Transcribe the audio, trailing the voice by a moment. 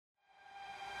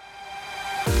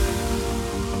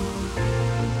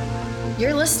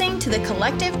You're listening to the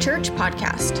Collective Church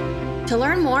Podcast. To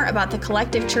learn more about the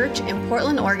Collective Church in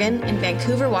Portland, Oregon, and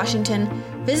Vancouver, Washington,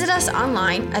 visit us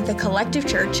online at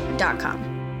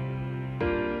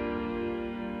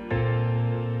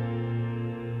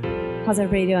thecolectivechurch.com. How's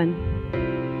everybody doing?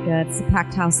 Good. It's a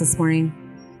packed house this morning.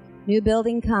 New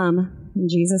building come in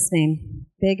Jesus' name.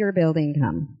 Bigger building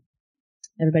come.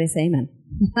 Everybody say amen.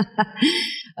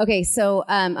 Okay, so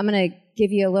I'm going to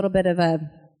give you a little bit of a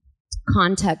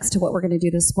context to what we're going to do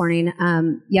this morning.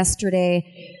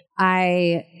 Yesterday,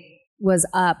 I was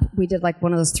up. We did like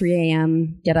one of those 3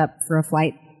 a.m. get up for a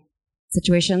flight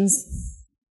situations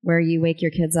where you wake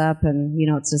your kids up and, you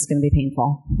know, it's just going to be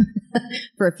painful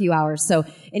for a few hours. So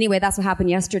anyway, that's what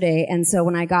happened yesterday. And so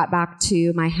when I got back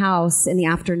to my house in the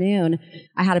afternoon,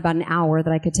 I had about an hour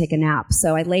that I could take a nap.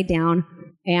 So I laid down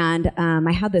and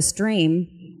I had this dream.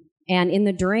 And in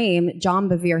the dream, John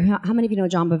Bevere, how many of you know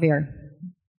John Bevere?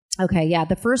 Okay, yeah.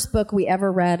 The first book we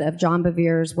ever read of John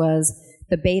Bevere's was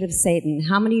The Bait of Satan.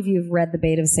 How many of you have read The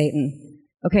Bait of Satan?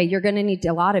 Okay, you're going to need,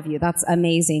 a lot of you, that's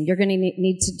amazing. You're going to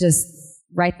need to just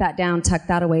write that down, tuck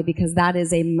that away, because that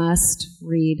is a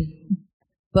must-read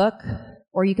book.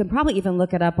 Or you can probably even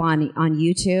look it up on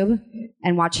YouTube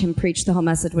and watch him preach the whole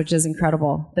message, which is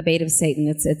incredible. The Bait of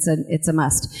Satan, it's a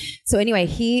must. So anyway,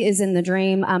 he is in the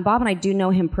dream. Bob and I do know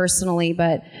him personally,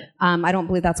 but I don't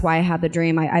believe that's why I had the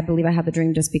dream. I believe I had the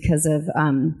dream just because of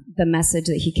the message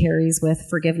that he carries with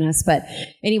forgiveness. But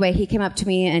anyway, he came up to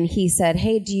me and he said,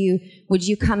 "Hey, would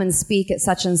you come and speak at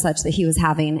such and such that he was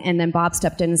having?" And then Bob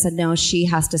stepped in and said, "No, she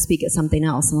has to speak at something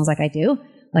else." And I was like, "I do?"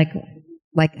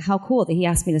 Like, how cool that he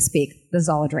asked me to speak. This is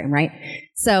all a dream, right?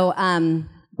 So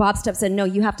Bob steps in, "No,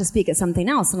 you have to speak at something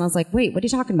else." And I was like, "Wait, what are you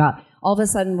talking about?" All of a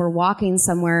sudden, we're walking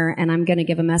somewhere, and I'm going to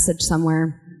give a message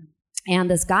somewhere.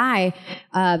 And this guy,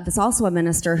 that's also a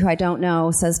minister who I don't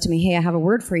know, says to me, "Hey, I have a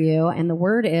word for you." And the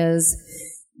word is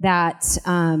that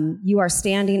you are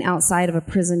standing outside of a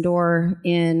prison door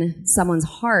in someone's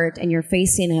heart, and you're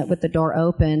facing it with the door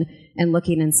open and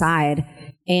looking inside.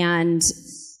 And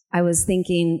I was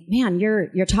thinking, man,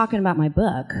 you're talking about my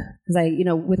book, because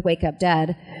with Wake Up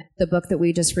Dead, the book that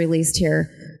we just released here.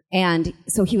 And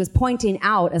so he was pointing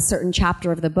out a certain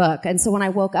chapter of the book. And so when I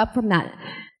woke up from that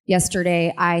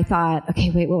yesterday, I thought,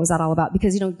 okay, wait, what was that all about?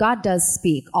 Because, God does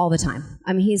speak all the time.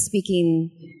 I mean, he's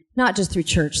speaking not just through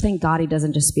church. Thank God he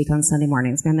doesn't just speak on Sunday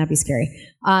mornings. Man, that'd be scary.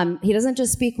 He doesn't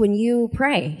just speak when you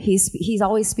pray. He's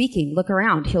always speaking. Look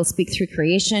around. He'll speak through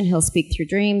creation. He'll speak through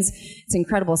dreams. It's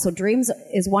incredible. So dreams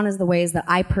is one of the ways that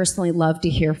I personally love to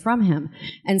hear from him.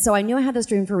 And so I knew I had this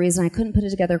dream for a reason. I couldn't put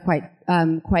it together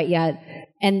quite yet.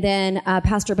 And then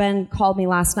Pastor Ben called me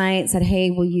last night and said, "Hey,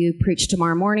 will you preach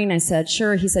tomorrow morning?" I said,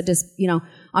 "Sure." He said, "Just,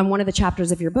 on one of the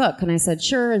chapters of your book." And I said,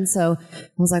 "Sure." And so I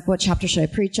was like, "What chapter should I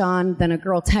preach on?" Then a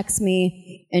girl texts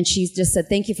me, and she just said,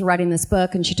 "Thank you for writing this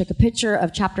book." And she took a picture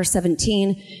of chapter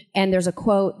 17, and there's a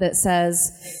quote that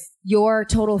says, "Your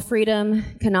total freedom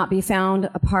cannot be found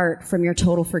apart from your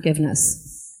total forgiveness."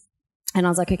 And I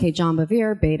was like, okay, John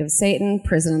Bevere, Bait of Satan,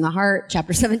 Prison in the Heart,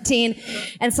 chapter 17.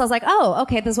 And so I was like, oh,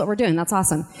 okay, this is what we're doing. That's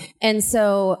awesome. And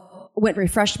so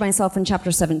refreshed myself in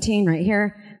chapter 17 right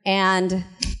here. And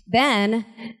then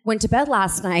went to bed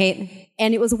last night.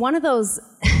 And it was one of those,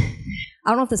 I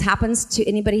don't know if this happens to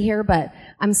anybody here, but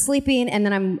I'm sleeping and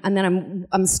then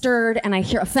I'm stirred and I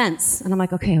hear offense. And I'm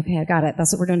like, okay, I got it.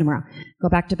 That's what we're doing tomorrow. Go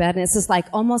back to bed. And it's just like,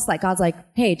 almost like God's like,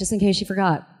 hey, just in case you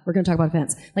forgot, we're going to talk about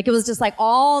offense. Like it was just like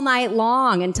all night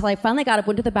long until I finally got up,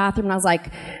 went to the bathroom, and I was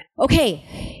like,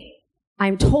 okay,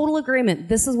 I'm total agreement.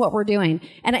 This is what we're doing.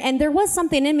 And there was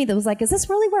something in me that was like, is this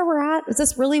really where we're at? Is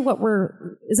this really what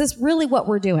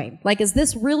we're doing? Like, is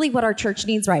this really what our church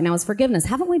needs right now is forgiveness?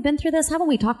 Haven't we been through this? Haven't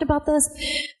we talked about this?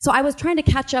 So I was trying to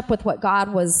catch up with what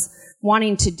God was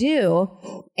wanting to do.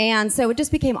 And so it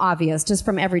just became obvious just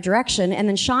from every direction. And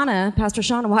then Pastor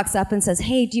Shauna walks up and says,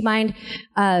 "Hey, do you mind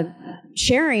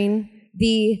sharing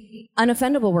the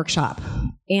Unoffendable workshop?"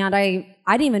 And I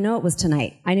didn't even know it was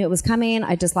tonight. I knew it was coming.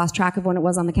 I just lost track of when it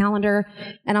was on the calendar.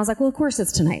 And I was like, well, of course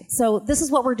it's tonight. So this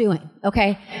is what we're doing,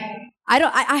 okay?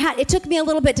 It took me a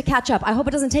little bit to catch up. I hope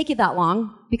it doesn't take you that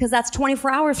long, because that's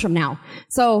 24 hours from now.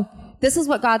 So this is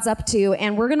what God's up to,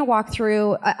 and we're going to walk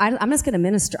through. I'm just going to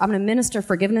minister. I'm going to minister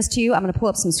forgiveness to you. I'm going to pull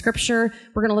up some scripture.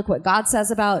 We're going to look what God says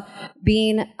about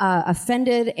being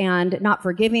offended and not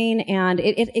forgiving, and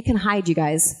it can hide, you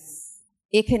guys.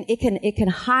 It can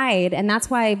hide, and that's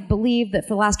why I believe that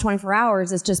for the last 24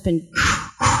 hours it's just been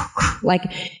like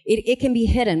it can be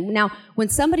hidden. Now, when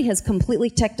somebody has completely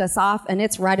ticked us off and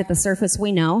it's right at the surface,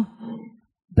 we know,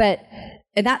 but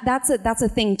that's a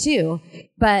thing too.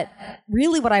 But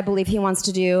really what I believe he wants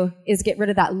to do is get rid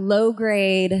of that low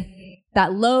grade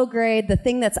that low grade, the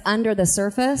thing that's under the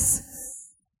surface,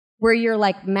 where you're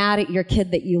like mad at your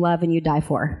kid that you love and you die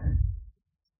for.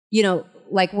 You know,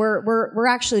 like we're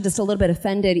actually just a little bit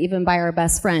offended even by our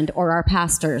best friend or our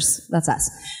pastors. That's us.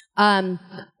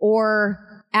 Or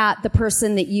at the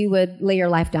person that you would lay your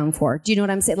life down for. Do you know what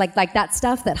I'm saying? Like that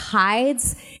stuff that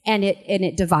hides and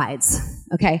it divides.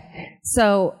 Okay.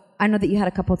 So I know that you had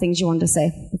a couple of things you wanted to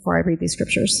say before I read these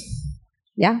scriptures.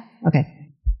 Yeah? Okay.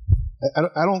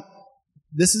 I don't,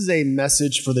 this is a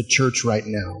message for the church right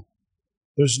now.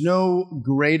 There's no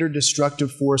greater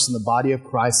destructive force in the body of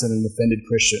Christ than an offended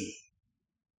Christian.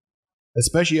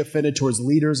 Especially offended towards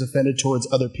leaders, offended towards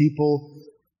other people.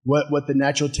 What the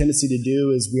natural tendency to do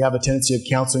is we have a tendency of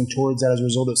counseling towards that. As a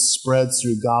result, it spreads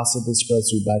through gossip, it spreads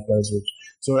through backfires.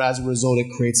 So as a result, it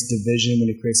creates division. When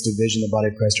it creates division, the body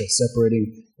of Christ starts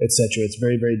separating, etc. It's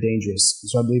very, very dangerous.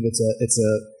 So I believe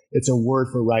it's a word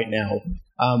for right now.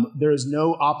 There is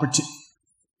no opportunity.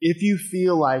 If you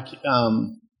feel like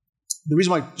the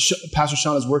reason why Pastor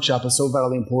Shauna's workshop is so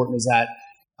vitally important is that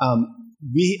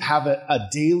we have a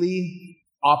daily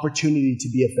opportunity to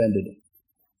be offended.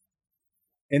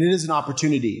 And it is an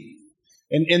opportunity.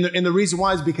 And the reason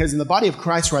why is because in the body of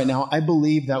Christ right now, I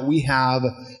believe that we have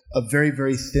a very,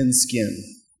 very thin skin.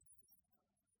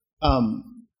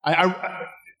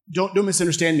 Don't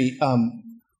misunderstand me.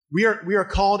 We are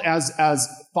called as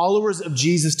followers of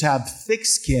Jesus to have thick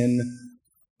skin,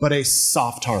 but a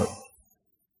soft heart.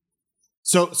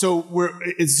 So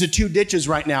it's the two ditches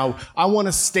right now. I want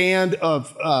to stand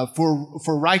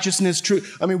for righteousness,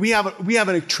 truth. I mean, we have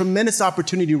a tremendous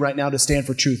opportunity right now to stand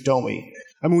for truth, don't we?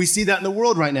 I mean, we see that in the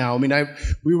world right now. I mean,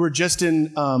 we were just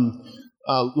in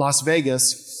Las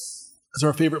Vegas. It's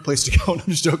our favorite place to go. I'm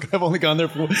just joking. I've only gone there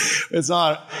for. It's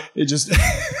not. It just.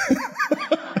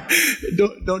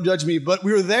 Don't judge me. But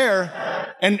we were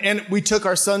there, and we took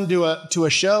our son to a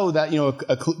show that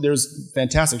there's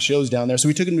fantastic shows down there. So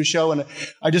we took him to a show, and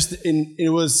I'm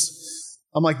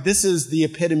like, this is the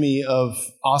epitome of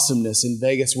awesomeness in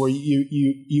Vegas, where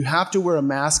you have to wear a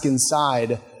mask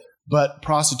inside, but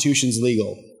prostitution's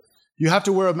legal. You have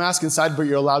to wear a mask inside, but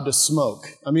you're allowed to smoke.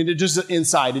 I mean, it just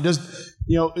inside. It does.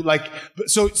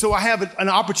 So I have an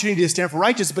opportunity to stand for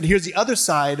righteousness, but here's the other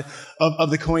side of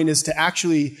the coin is to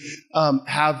actually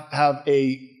have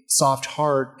a soft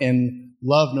heart and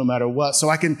love no matter what. So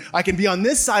I can be on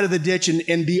this side of the ditch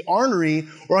and be ornery,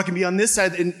 or I can be on this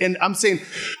side. And I'm saying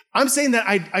that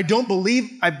I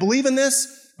believe in this,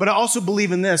 but I also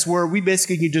believe in this, where we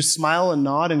basically can just smile and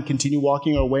nod and continue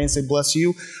walking our way and say, bless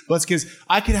you. Bless, because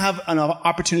I can have an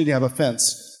opportunity to have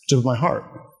offense to my heart.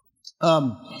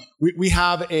 We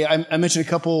have I mentioned a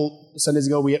couple Sundays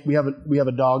ago, we have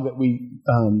a dog that we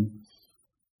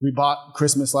bought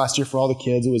Christmas last year for all the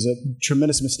kids. It was a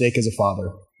tremendous mistake as a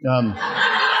father.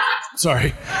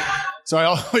 Sorry,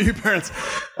 all you parents.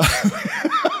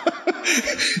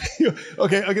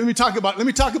 Okay, let me talk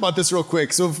about this real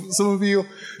quick. So some of you,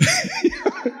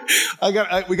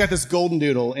 we got this golden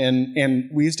doodle, and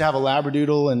we used to have a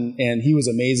labradoodle, and he was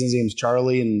amazing. His name was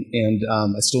Charlie, and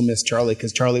I still miss Charlie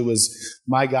because Charlie was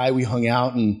my guy. We hung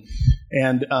out, and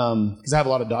because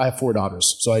I have 4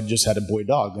 daughters, so I just had a boy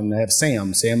dog, and I have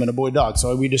Sam and a boy dog,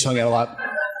 so we just hung out a lot.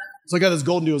 So I got this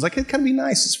golden doodle. I was like, it kind of be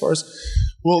nice as far as,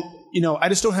 I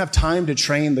just don't have time to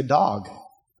train the dog.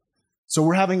 So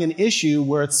we're having an issue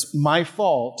where it's my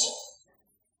fault,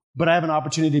 but I have an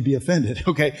opportunity to be offended.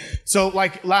 Okay. So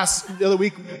like the other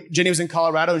week, Jenny was in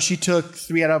Colorado, and she took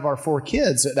 3 out of our 4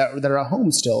 kids that are at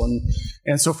home still.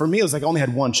 And so for me, it was like I only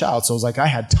had 1 child. So it was like I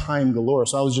had time galore.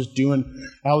 So I was doing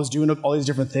all these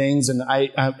different things. And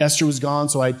Esther was gone.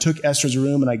 So I took Esther's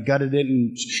room and I gutted it,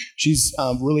 and she's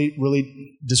really,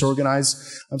 really disorganized.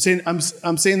 I'm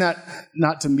saying that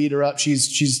not to beat her up. She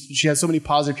has so many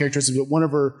positive characteristics, but one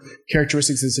of her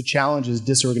characteristics is a challenge is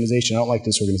disorganization. I don't like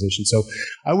disorganization. So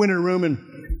I went in a room and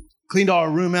cleaned all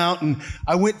our room out, and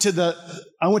I went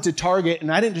to Target,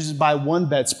 and I didn't just buy 1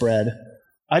 bedspread.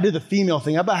 I did the female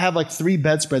thing. I have like 3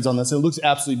 bedspreads on this, and it looks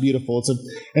absolutely beautiful.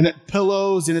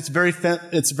 Pillows, and it's very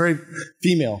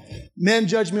female. Men,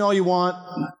 judge me all you want.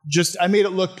 I made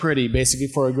it look pretty, basically,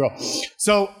 for a girl.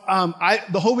 So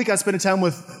the whole week I spent time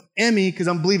with Emmy, because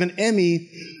I'm believing Emmy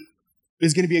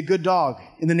is going to be a good dog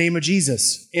in the name of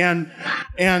Jesus. And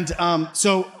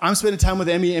so I'm spending time with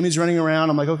Emmy. Emmy's running around.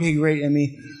 I'm like, okay, great,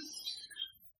 Emmy.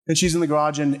 And she's in the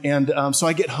garage, and so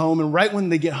I get home, and right when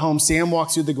they get home, Sam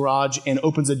walks through the garage and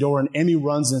opens the door, and Emmy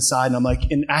runs inside, and I'm like,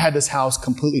 and I had this house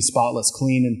completely spotless,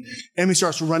 clean, and Emmy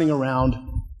starts running around,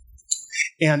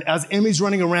 and as Emmy's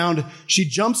running around, she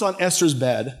jumps on Esther's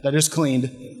bed that I just cleaned,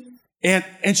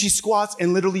 and she squats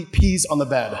and literally pees on the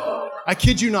bed. I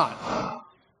kid you not.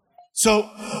 So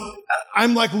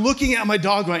I'm like looking at my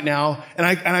dog right now, and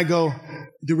I go,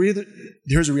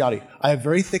 here's the reality. I have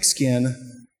very thick skin,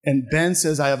 and Ben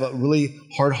says I have a really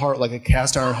hard heart, like a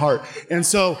cast iron heart. And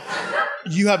so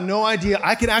you have no idea.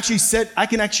 I can actually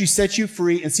set you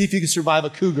free and see if you can survive a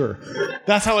cougar.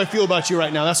 That's how I feel about you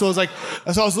right now. That's what I was like.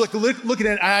 That's what I was looking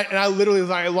at, and I literally was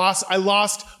like, I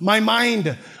lost my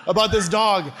mind about this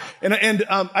dog, and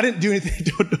I didn't do anything.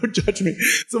 Don't judge me.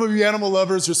 Some of you animal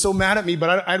lovers are so mad at me,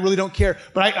 but I really don't care.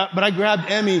 But I grabbed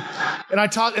Emmy, and I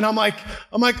talked, and I'm like,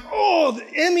 oh,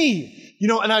 Emmy. You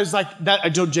know, and I was like,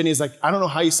 I told Jenny, I don't know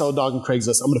how you sell a dog in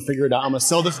Craigslist. I'm going to figure it out. I'm going to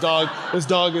sell this dog. This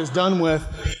dog is done with.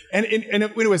 And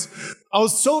anyways, I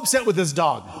was so upset with this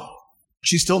dog.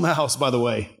 She's still in the house, by the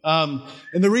way. And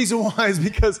the reason why is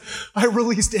because I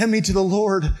released Emmy to the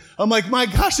Lord. I'm like, my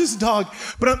gosh, this dog.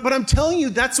 But I'm telling you,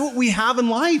 that's what we have in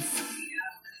life.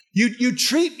 You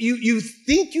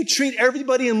think you treat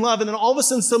everybody in love, and then all of a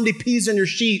sudden somebody pees on your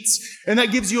sheets, and that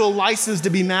gives you a license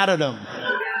to be mad at them.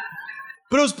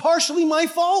 But it was partially my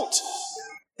fault.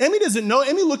 Emmy doesn't know.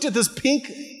 Emmy looked at this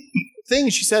pink thing.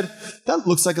 She said, that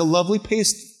looks like a lovely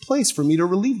place for me to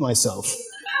relieve myself.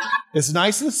 It's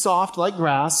nice and soft like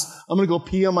grass. I'm going to go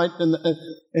pee on my...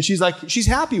 And she's like, she's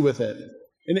happy with it.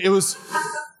 And it was...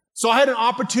 So I had an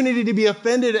opportunity to be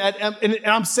offended at... And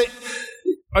I'm saying,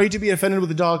 are you to be offended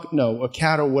with a dog? No. A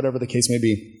cat or whatever the case may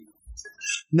be.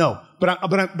 No. But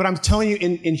I'm telling you,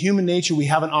 in human nature, we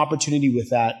have an opportunity with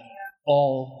that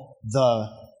all the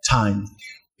time.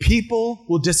 People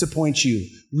will disappoint you.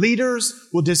 Leaders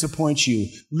will disappoint you.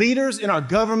 Leaders in our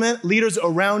government, leaders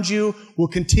around you will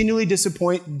continually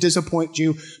disappoint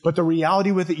you. But the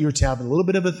reality with it, you're to have a little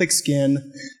bit of a thick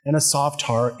skin and a soft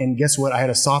heart. And guess what? I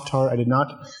had a soft heart. I did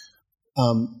not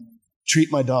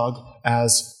treat my dog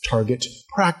as target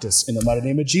practice in the mighty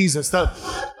name of Jesus.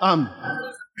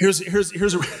 Here's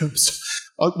a...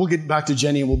 We'll get back to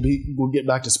Jenny, and we'll get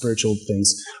back to spiritual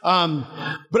things.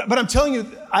 But I'm telling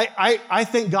you, I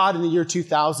thank God in the year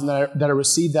 2000 that I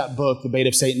received that book, The Bait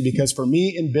of Satan, because for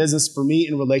me in business, for me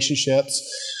in relationships,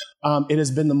 it has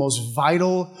been the most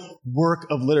vital work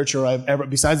of literature I've ever,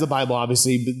 besides the Bible,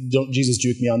 obviously, but don't Jesus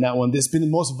juke me on that one. It's been the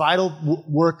most vital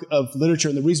work of literature.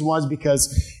 And the reason why is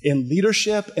because in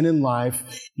leadership and in life,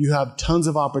 you have tons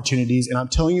of opportunities. And I'm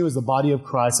telling you, as the body of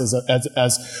Christ,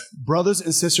 as brothers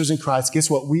and sisters in Christ,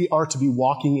 guess what? We are to be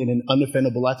walking in an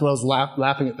unoffendable life. When I was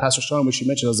laughing at Pastor Sean when she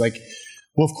mentioned, I was like,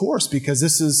 well, of course, because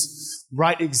this is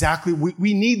right exactly.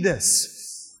 We need this.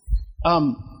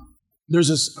 There's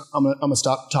this. I'm gonna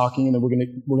stop talking, and then we're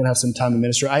gonna have some time to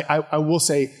minister. I will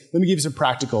say, let me give you some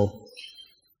practical.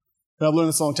 And I've learned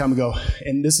this a long time ago,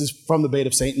 and this is from the Bait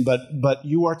of Satan. But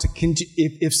you are to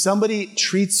if somebody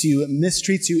mistreats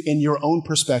you in your own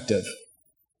perspective,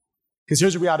 because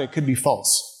here's the reality: it could be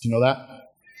false. Do you know that?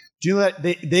 Do you know that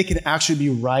they can actually be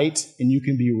right and you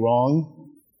can be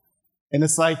wrong? And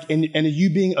it's like, and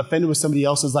you being offended with somebody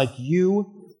else is like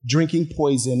you drinking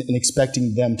poison and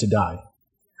expecting them to die.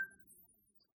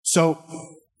 So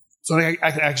I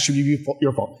actually give you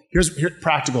your fault. Here's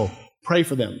practical. Pray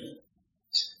for them.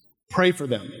 Pray for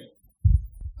them.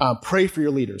 Pray for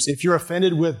your leaders. If you're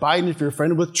offended with Biden, if you're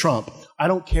offended with Trump, I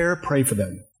don't care. Pray for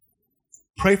them.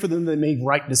 Pray for them that they make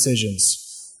right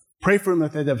decisions. Pray for them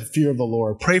that they have fear of the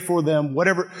Lord. Pray for them,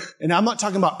 whatever. And I'm not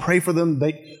talking about pray for them.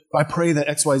 I pray that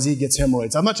XYZ gets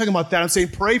hemorrhoids. I'm not talking about that. I'm saying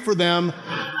pray for them.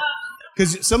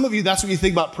 Because some of you, that's what you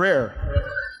think about prayer.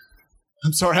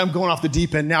 I'm sorry, I'm going off the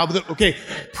deep end now. But okay,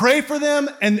 pray for them.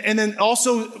 And then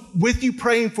also with you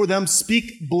praying for them,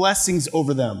 speak blessings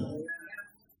over them.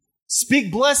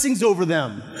 Speak blessings over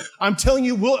them. I'm telling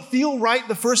you, will it feel right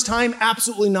the first time?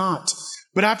 Absolutely not.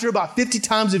 But after about 50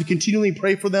 times, if you continually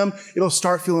pray for them, it'll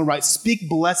start feeling right. Speak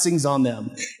blessings on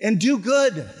them and do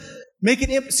good. Make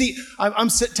it. See, I'm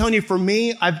telling you, for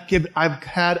me, I've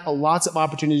had lots of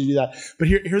opportunity to do that. But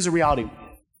here's the reality.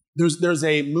 There's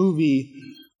a movie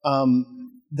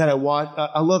that I watch.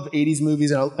 I love 80s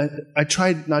movies, and I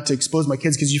tried not to expose my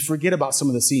kids because you forget about some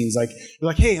of the scenes. Like, you're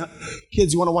like, hey,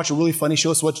 kids, you want to watch a really funny show?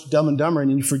 Let's watch Dumb and Dumber,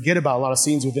 and then you forget about a lot of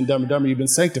scenes within Dumb and Dumber. You've been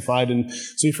sanctified, and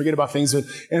so you forget about things.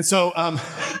 And so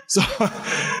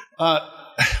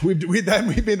we've made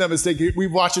that mistake.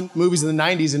 We've watched movies in the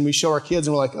 90s, and we show our kids,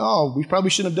 and we're like, oh, we probably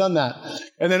shouldn't have done that.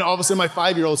 And then all of a sudden, my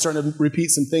 5-year-old is starting to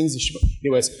repeat some things.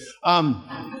 Anyways,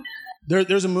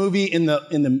 there's a movie in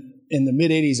the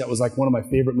mid-'80s that was like one of my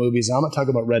favorite movies. And I'm not talking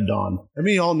about Red Dawn. I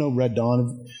mean, you all know Red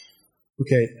Dawn.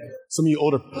 Okay, some of you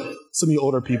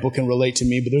older people can relate to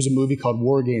me, but there's a movie called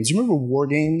War Games. You remember War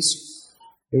Games?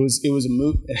 It was a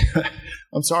movie.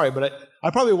 I'm sorry, but I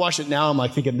probably watch it now. I'm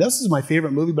like thinking, this is my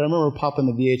favorite movie, but I remember popping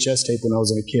the VHS tape when I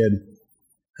was a kid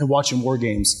and watching War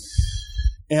Games.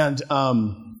 And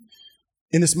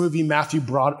in this movie, actually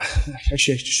I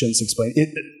shouldn't explain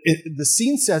it. The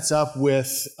scene sets up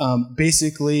with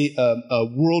basically a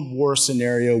World War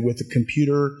scenario with a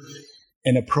computer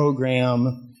and a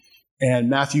program, and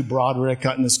Matthew Broderick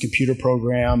got in this computer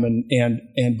program,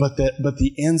 but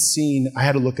the end scene, I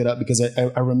had to look it up because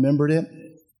I remembered it.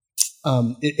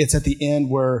 It's at the end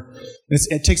where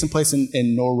it takes place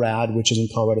in NORAD, which is in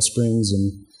Colorado Springs,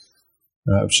 and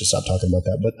I should stop talking about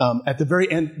that. But at the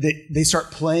very end, they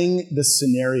start playing this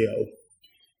scenario,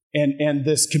 and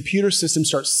this computer system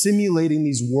starts simulating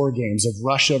these war games of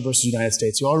Russia versus the United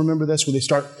States. You all remember this, where they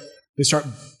start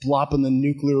blopping the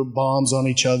nuclear bombs on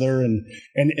each other, and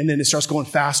then it starts going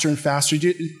faster and faster.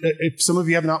 If some of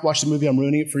you have not watched the movie, I'm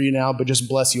ruining it for you now, but just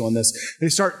bless you on this. They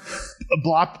start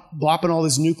blopping all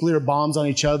these nuclear bombs on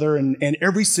each other, and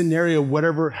every scenario,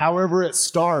 however it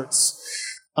starts,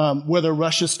 whether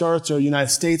Russia starts or the United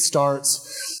States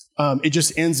starts, it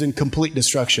just ends in complete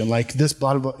destruction. Like this,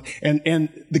 blah, blah, blah. And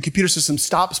the computer system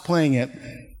stops playing it,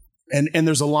 and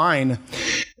there's a line.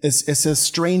 It says,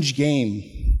 "Strange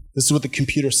game." This is what the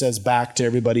computer says back to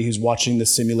everybody who's watching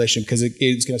this simulation, because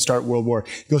it's going to start World War.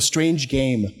 It goes, "Strange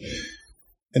game."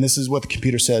 And this is what the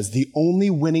computer says: "The only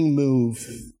winning move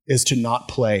is to not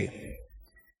play.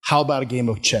 How about a game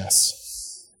of chess?"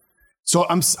 So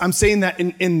I'm saying that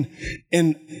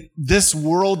in this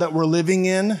world that we're living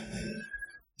in,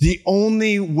 the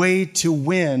only way to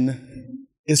win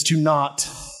is to not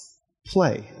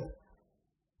play.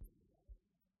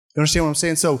 You understand what I'm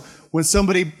saying? So when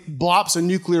somebody blops a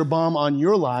nuclear bomb on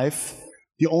your life,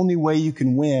 the only way you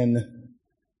can win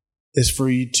is for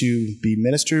you to be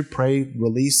ministered, pray,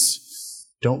 release,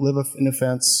 don't live in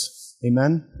offense.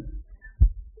 Amen?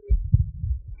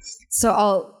 So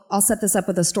I'll set this up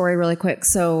with a story really quick.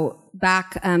 So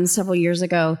back several years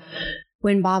ago,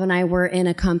 when Bob and I were in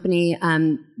a company,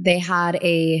 they had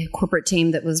a corporate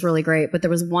team that was really great, but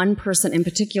there was one person in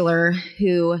particular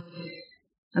who,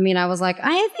 I was like,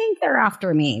 I think they're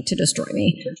after me to destroy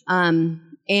me.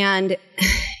 And,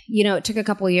 it took a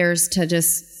couple of years to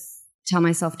just tell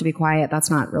myself to be quiet.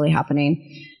 That's not really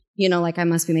happening. I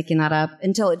must be making that up,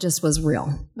 until it just was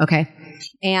real. Okay.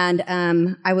 And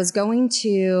I was going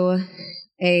to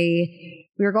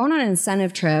we were going on an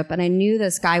incentive trip, and I knew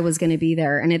this guy was going to be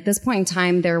there. And at this point in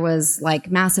time, there was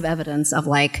massive evidence of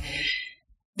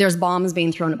there's bombs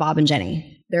being thrown at Bob and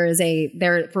Jenny.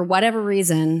 For whatever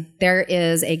reason, there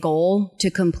is a goal to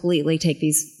completely take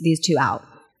these two out.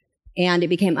 And it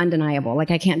became undeniable.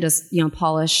 I can't just,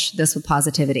 polish this with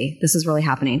positivity. This is really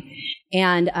happening.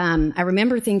 And I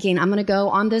remember thinking, I'm going to go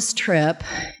on this trip,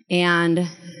 and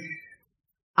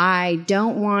I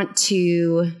don't want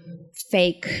to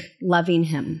fake loving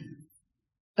him.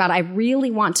 God, I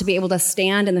really want to be able to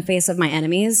stand in the face of my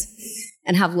enemies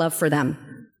and have love for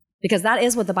them. Because that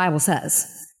is what the Bible says.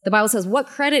 The Bible says, what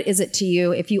credit is it to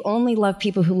you if you only love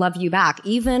people who love you back?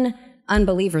 Even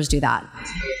unbelievers do that.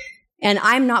 And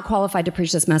I'm not qualified to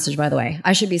preach this message, by the way.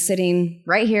 I should be sitting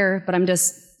right here, but I'm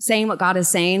just saying what God is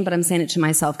saying, but I'm saying it to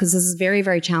myself because this is very,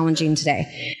 very challenging today.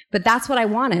 But that's what I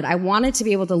wanted. I wanted to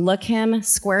be able to look him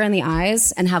square in the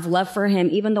eyes and have love for him,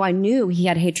 even though I knew he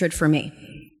had hatred for me.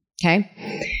 Okay?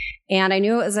 And I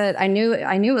knew it was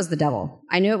the devil.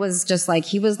 I knew it was just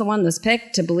he was the one that was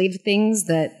picked to believe things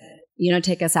that,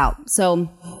 take us out. So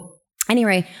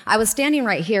anyway, I was standing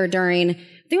right here during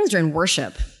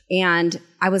worship, and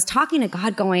I was talking to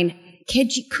God going,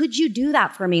 could you do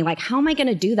that for me? How am I going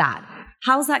to do that?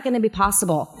 How's that going to be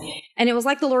possible? And it was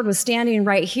like the Lord was standing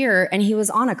right here, and he was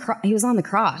on the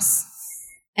cross.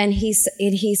 And he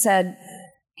said,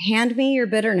 hand me your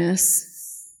bitterness,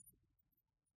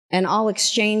 and I'll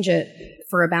exchange it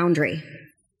for a boundary.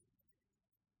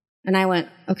 And I went,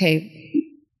 okay,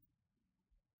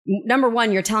 number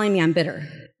one, you're telling me I'm bitter.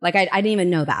 I didn't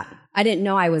even know that. I didn't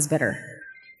know I was bitter.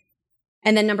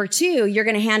 And then number two, you're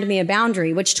going to hand me a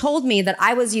boundary, which told me that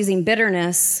I was using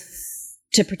bitterness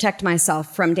to protect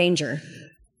myself from danger.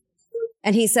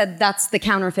 And he said, that's the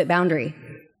counterfeit boundary.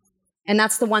 And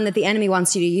that's the one that the enemy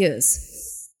wants you to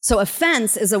use. So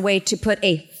offense is a way to put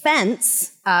a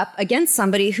fence up against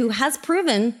somebody who has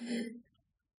proven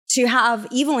to have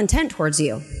evil intent towards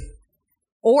you.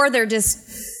 Or they're just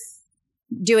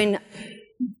doing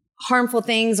harmful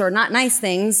things or not nice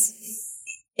things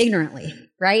ignorantly,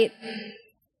 right?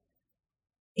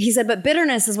 He said, but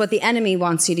bitterness is what the enemy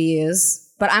wants you to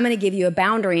use, but I'm going to give you a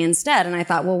boundary instead. And I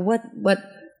thought, well,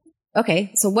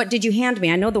 okay, so what did you hand me?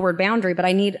 I know the word boundary, but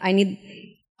I need,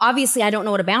 obviously I don't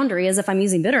know what a boundary is if I'm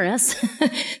using bitterness.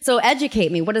 So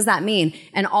educate me. What does that mean?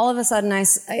 And all of a sudden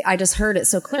I just heard it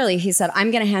so clearly. He said, I'm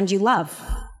going to hand you love.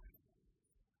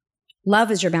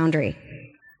 Love is your boundary.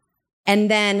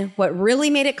 And then what really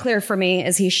made it clear for me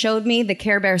is he showed me the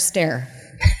Care Bear stare.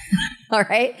 All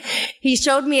right? He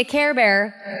showed me a Care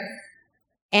Bear.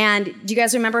 And do you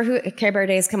guys remember who Care Bear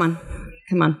days? Come on.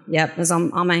 Yep, it was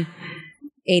on my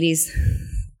 80s,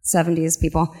 70s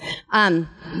people.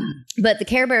 But the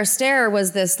Care Bear stare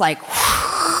was this like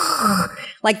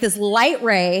this light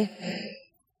ray.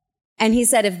 And he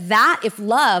said, if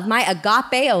love, my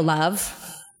agapeo love,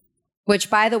 which,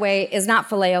 by the way, is not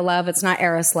phileo love, it's not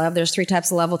eros love. There's 3 types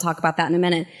of love. We'll talk about that in a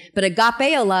minute. But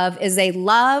agapeo love is a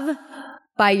love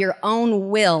by your own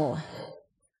will.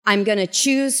 I'm going to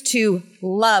choose to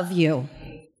love you.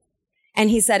 And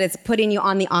he said it's putting you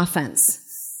on the offense.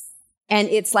 And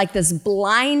it's like this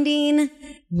blinding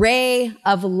ray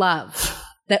of love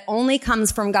that only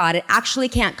comes from God. It actually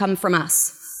can't come from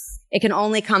us. It can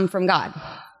only come from God.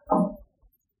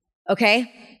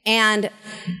 Okay? And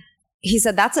he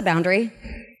said, that's a boundary.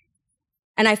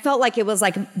 And I felt like it was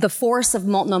like the force of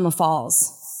Multnomah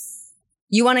Falls.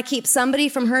 You want to keep somebody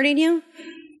from hurting you?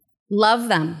 Love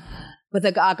them with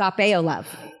agapeo love.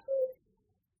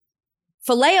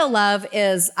 Phileo love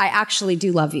is, I actually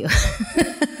do love you.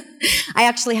 I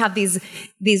actually have these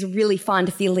really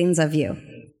fond feelings of you.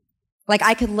 Like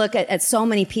I could look at so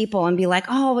many people and be like,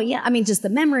 oh, yeah, I mean, just the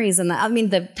memories and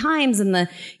the times and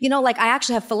like I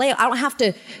actually have phileo. I don't have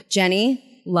to,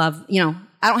 Jenny, love,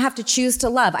 I don't have to choose to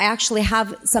love. I actually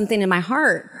have something in my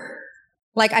heart.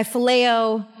 Like I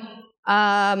phileo,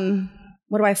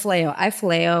 what do I phileo? I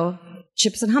phileo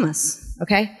chips and hummus,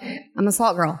 okay? I'm a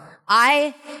salt girl.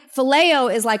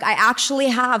 Phileo is like I actually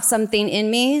have something in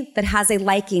me that has a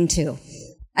liking to.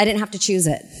 I didn't have to choose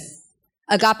it.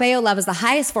 Agapeo love is the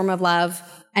highest form of love,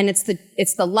 and it's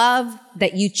the love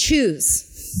that you choose.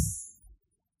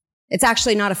 It's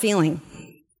actually not a feeling.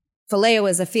 Phileo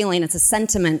is a feeling, it's a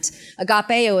sentiment.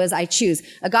 Agapeo is I choose.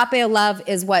 Agapeo love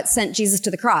is what sent Jesus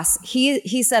to the cross.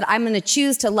 He said, I'm going to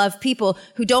choose to love people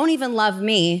who don't even love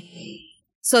me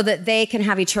so that they can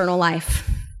have eternal life.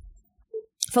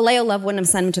 Phileo love wouldn't have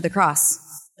sent him to the cross.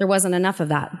 There wasn't enough of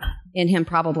that in him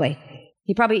probably.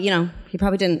 He probably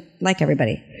didn't like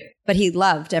everybody, but he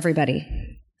loved everybody.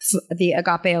 The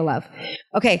agapeo love.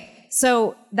 Okay,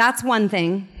 so that's one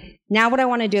thing. Now what I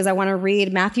want to do is I want to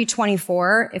read Matthew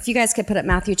 24. If you guys could put up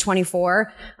Matthew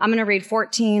 24, I'm going to read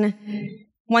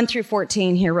 1 through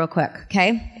 14 here real quick,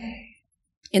 okay?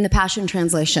 In the Passion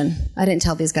Translation. I didn't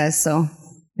tell these guys, so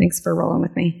thanks for rolling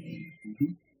with me.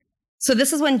 So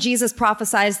this is when Jesus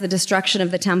prophesies the destruction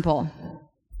of the temple.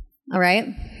 All right?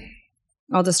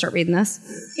 I'll just start reading this.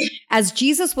 As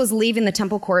Jesus was leaving the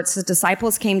temple courts, his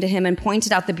disciples came to him and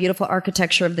pointed out the beautiful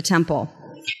architecture of the temple.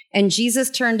 And Jesus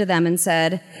turned to them and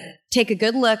said, take a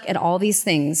good look at all these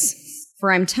things,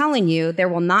 for I'm telling you, there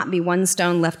will not be one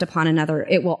stone left upon another.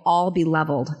 It will all be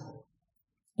leveled.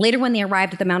 Later, when they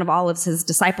arrived at the Mount of Olives, his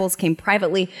disciples came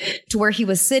privately to where he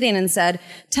was sitting and said,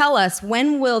 tell us,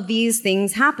 when will these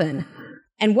things happen?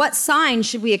 And what sign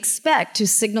should we expect to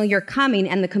signal your coming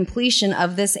and the completion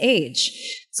of this age?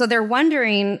 So they're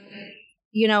wondering,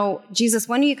 Jesus,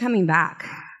 when are you coming back?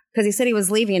 Because he said he was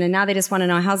leaving, and now they just want to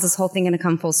know, how's this whole thing going to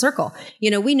come full circle?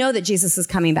 We know that Jesus is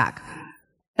coming back.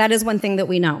 That is one thing that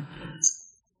we know.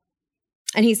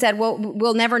 And he said, well,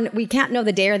 we can't know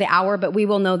the day or the hour, but we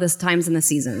will know the times and the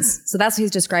seasons. So that's what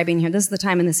he's describing here. This is the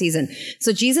time and the season.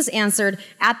 So Jesus answered,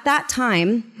 at that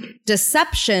time,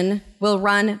 deception will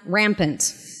run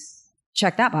rampant.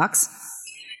 Check that box.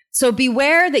 So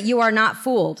beware that you are not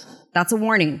fooled. That's a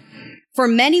warning. For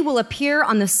many will appear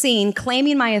on the scene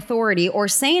claiming my authority or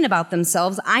saying about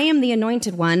themselves, I am the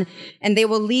anointed one, and they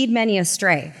will lead many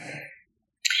astray.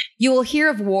 You will hear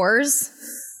of wars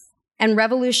and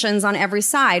revolutions on every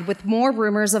side, with more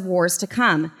rumors of wars to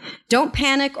come. Don't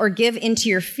panic or give in to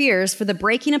your fears, for the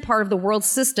breaking apart of the world's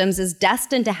systems is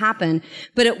destined to happen,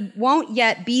 but it won't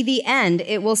yet be the end.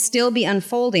 It will still be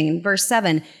unfolding. Verse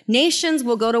 7, nations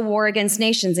will go to war against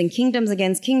nations and kingdoms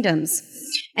against kingdoms.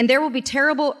 And there will be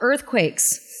terrible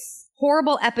earthquakes,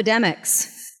 horrible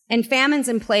epidemics, and famines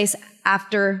in place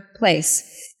after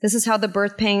place. This is how the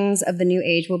birth pangs of the new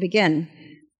age will begin.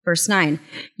 Verse 9,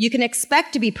 you can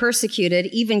expect to be persecuted,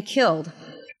 even killed,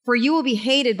 for you will be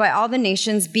hated by all the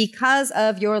nations because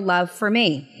of your love for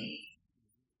me.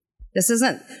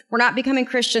 We're not becoming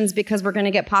Christians because we're going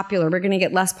to get popular. We're going to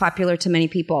get less popular to many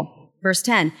people. Verse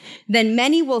 10, then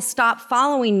many will stop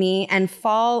following me and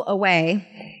fall away,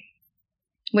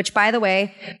 which, by the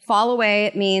way, fall away,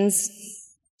 it means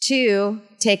to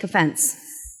take offense.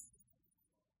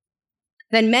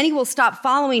 Then many will stop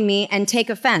following me and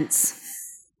take offense.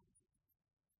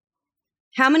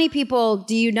 How many people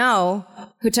do you know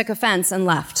who took offense and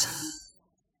left?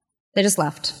 They just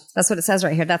left. That's what it says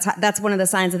right here. That's one of the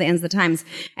signs of the ends of the times.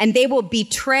 And they will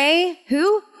betray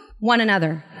who? One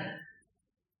another.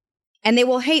 And they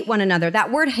will hate one another.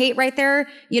 That word hate right there,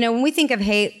 when we think of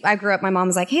hate, I grew up, my mom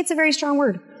was like, hate's a very strong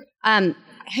word.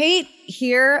 Hate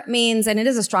here means, and it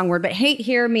is a strong word, but hate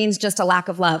here means just a lack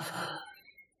of love.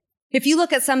 If you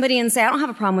look at somebody and say, I don't have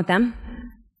a problem with them.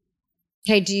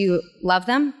 Okay, do you love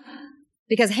them?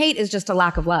 Because hate is just a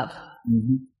lack of love.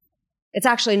 Mm-hmm. It's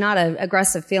actually not an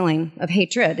aggressive feeling of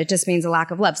hatred. It just means a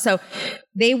lack of love. So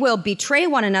they will betray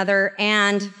one another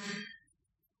and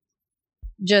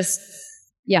just,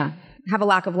 have a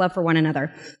lack of love for one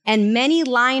another. And many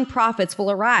lying prophets will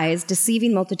arise,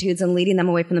 deceiving multitudes and leading them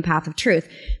away from the path of truth.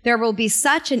 There will be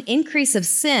such an increase of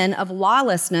sin, of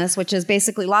lawlessness, which is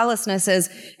basically lawlessness is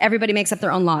everybody makes up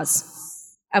their own laws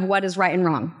of what is right and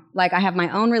wrong. Like I have my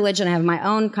own religion, I have my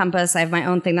own compass, I have my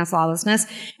own thing, that's lawlessness.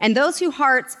 And those whose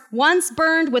hearts once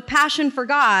burned with passion for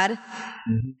God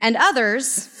and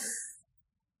others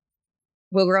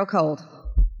will grow cold.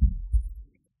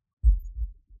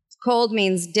 Cold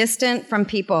means distant from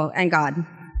people and God.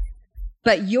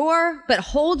 But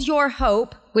hold your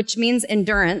hope, which means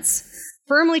endurance,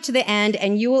 firmly to the end,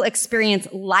 and you will experience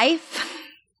life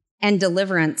and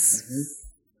deliverance.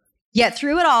 Yet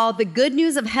through it all, the good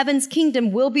news of heaven's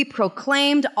kingdom will be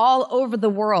proclaimed all over the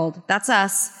world. That's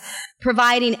us,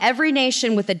 providing every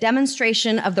nation with a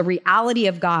demonstration of the reality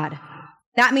of God.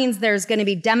 That means there's going to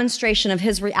be demonstration of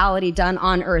his reality done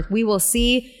on earth. We will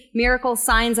see miracles,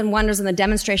 signs, and wonders and the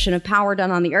demonstration of power done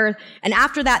on the earth. And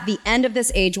after that, the end of this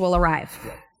age will arrive.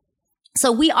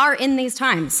 So we are in these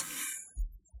times.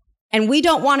 And we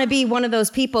don't want to be one of those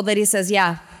people that he says,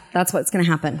 yeah, that's what's going to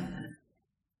happen.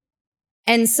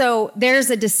 And so there's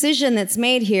a decision that's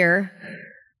made here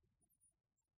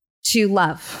to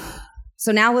love.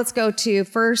 So now let's go to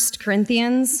 1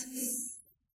 Corinthians,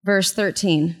 verse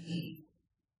 13.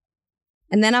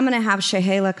 And then I'm going to have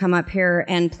Shahela come up here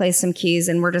and play some keys,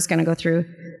 and we're just going to go through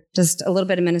just a little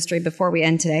bit of ministry before we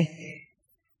end today.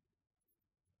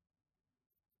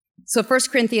 So 1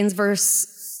 Corinthians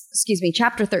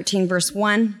chapter 13, verse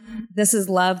 1. This is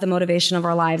love, the motivation of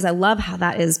our lives. I love how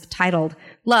that is titled.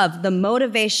 Love, the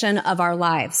motivation of our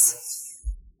lives.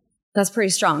 That's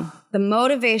pretty strong. The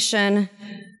motivation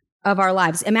of our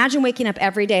lives. Imagine waking up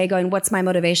every day going, what's my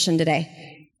motivation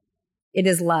today? It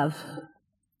is love.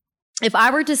 If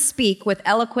I were to speak with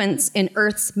eloquence in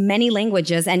earth's many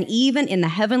languages and even in the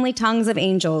heavenly tongues of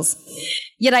angels,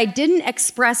 yet I didn't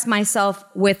express myself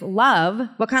with love.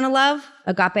 What kind of love?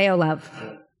 Agapeo love.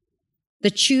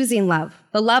 The choosing love.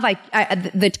 The love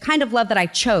the kind of love that I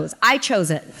chose. I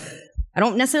chose it. I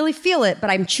don't necessarily feel it,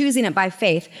 but I'm choosing it by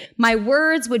faith. My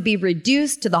words would be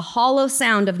reduced to the hollow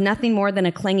sound of nothing more than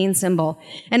a clanging cymbal.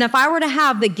 And if I were to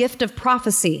have the gift of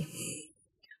prophecy,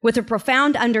 with a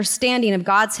profound understanding of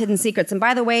God's hidden secrets. And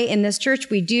by the way, in this church,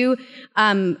 we do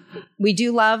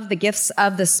love the gifts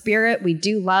of the Spirit. We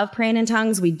do love praying in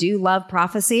tongues. We do love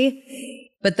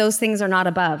prophecy, but those things are not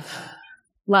above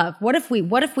love. What if we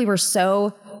were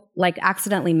so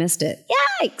accidentally missed it?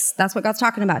 Yikes! That's what God's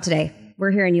talking about today.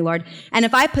 We're hearing you, Lord. And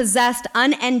if I possessed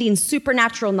unending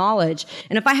supernatural knowledge,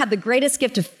 and if I had the greatest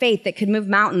gift of faith that could move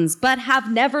mountains, but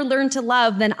have never learned to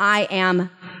love, then I am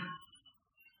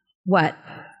what?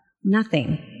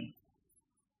 Nothing.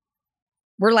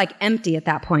 We're empty at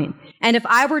that point. And if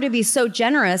I were to be so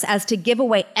generous as to give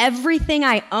away everything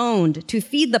I owned to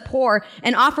feed the poor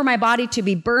and offer my body to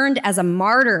be burned as a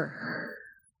martyr,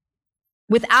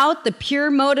 without the pure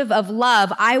motive of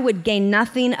love, I would gain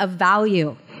nothing of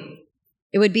value.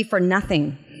 It would be for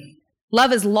nothing.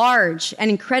 Love is large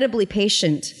and incredibly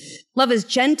patient. Love is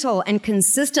gentle and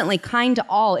consistently kind to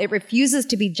all. It refuses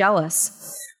to be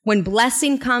jealous when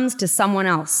blessing comes to someone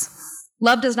else.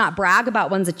 Love does not brag about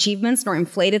one's achievements nor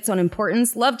inflate its own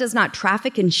importance. Love does not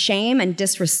traffic in shame and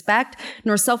disrespect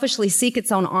nor selfishly seek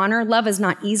its own honor. Love is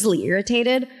not easily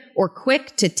irritated or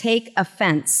quick to take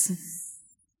offense.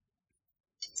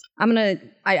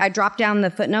 I dropped down the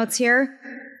footnotes here.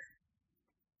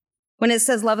 When it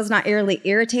says love is not easily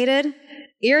irritated,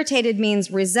 irritated means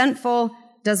resentful,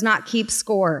 does not keep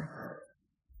score.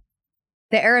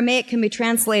 The Aramaic can be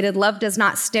translated, love does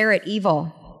not stare at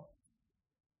evil.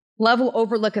 Love will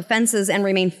overlook offenses and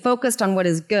remain focused on what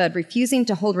is good, refusing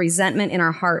to hold resentment in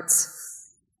our hearts.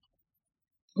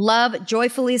 Love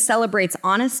joyfully celebrates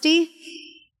honesty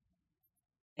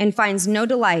and finds no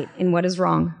delight in what is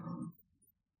wrong.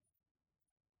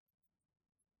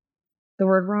 The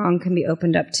word wrong can be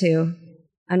opened up to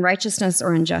unrighteousness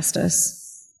or injustice.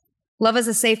 Love is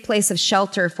a safe place of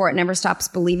shelter, for it never stops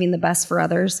believing the best for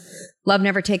others. Love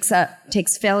never takes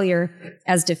failure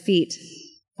as defeat,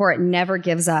 for it never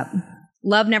gives up.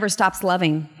 Love never stops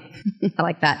loving. I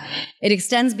like that. It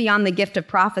extends beyond the gift of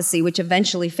prophecy, which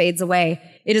eventually fades away.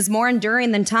 It is more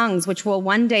enduring than tongues, which will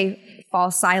one day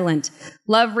fall silent.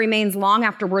 Love remains long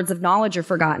after words of knowledge are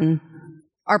forgotten.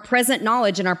 Our present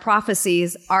knowledge and our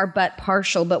prophecies are but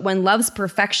partial, but when love's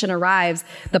perfection arrives,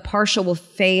 the partial will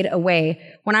fade away.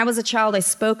 When I was a child, I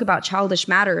spoke about childish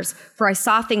matters, for I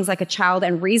saw things like a child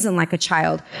and reasoned like a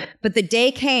child. But the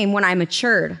day came when I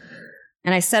matured,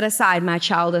 and I set aside my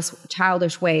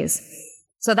childish ways.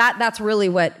 So that's really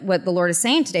what the Lord is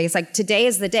saying today. It's like, today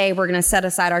is the day we're going to set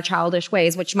aside our childish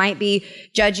ways, which might be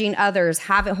judging others,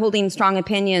 holding strong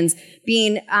opinions,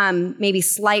 being maybe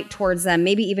slight towards them,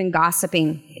 maybe even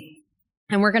gossiping.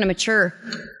 And we're going to mature.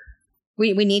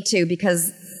 We need to,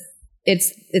 because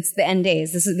it's the end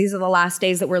days. These are the last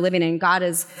days that we're living in.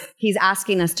 He's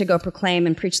asking us to go proclaim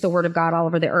and preach the word of God all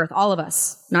over the earth. All of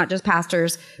us, not just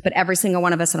pastors, but every single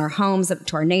one of us in our homes,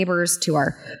 to our neighbors, to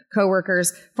our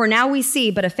coworkers. For now we see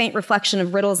but a faint reflection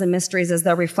of riddles and mysteries as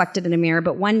though reflected in a mirror.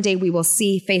 But one day we will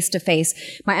see face to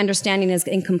face. My understanding is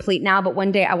incomplete now, but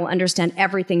one day I will understand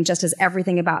everything, just as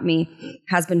everything about me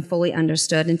has been fully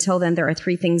understood. Until then, there are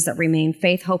three things that remain: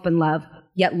 faith, hope, and love.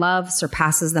 Yet love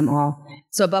surpasses them all.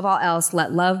 So above all else,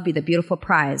 let love be the beautiful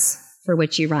prize for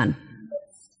which you run.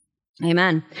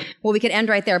 Amen. Well, we could end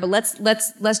right there, but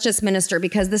let's just minister,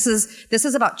 because this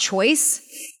is about choice.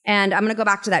 And I'm going to go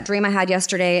back to that dream I had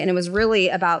yesterday, and it was really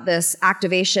about this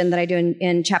activation that I do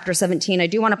in chapter 17. I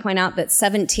do want to point out that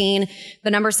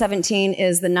the number 17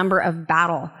 is the number of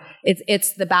battle.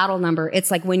 It's the battle number.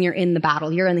 It's like when you're in the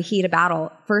battle, you're in the heat of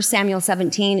battle. 1 Samuel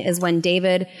 17 is when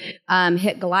David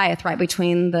hit Goliath right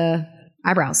between the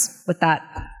eyebrows with that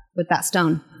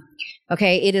stone.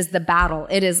 Okay, it is the battle.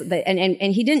 It is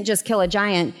and he didn't just kill a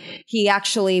giant. He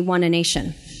actually won a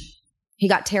nation. He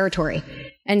got territory.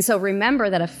 And so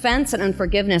remember that offense and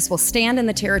unforgiveness will stand in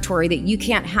the territory that you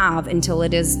can't have until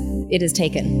it is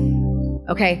taken.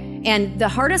 Okay, and the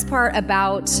hardest part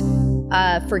about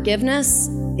forgiveness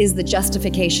is the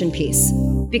justification piece,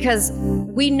 because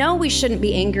we know we shouldn't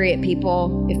be angry at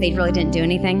people if they really didn't do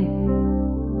anything,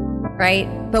 right?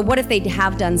 But what if they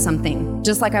have done something?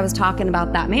 Just like I was talking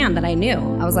about that man that I knew.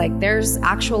 I was like, there's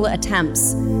actual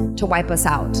attempts to wipe us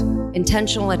out,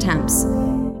 intentional attempts.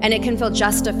 And it can feel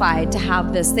justified to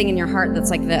have this thing in your heart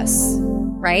that's like this,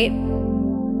 right?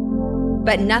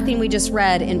 But nothing we just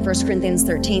read in 1 Corinthians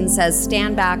 13 says,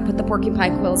 stand back, put the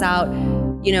porcupine quills out,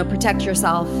 protect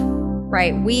yourself,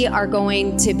 right? We are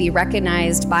going to be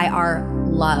recognized by our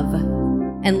love.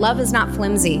 And love is not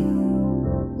flimsy.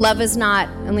 Love is not,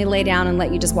 let me lay down and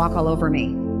let you just walk all over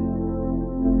me.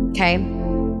 Okay?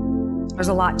 There's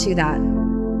a lot to that.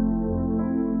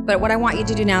 But what I want you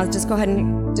to do now is just go ahead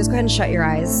and shut your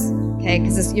eyes, okay?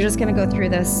 Because you're just going to go through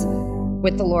this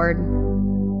with the Lord.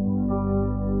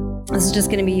 This is just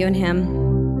going to be you and Him.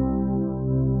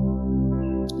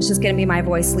 It's just going to be my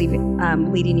voice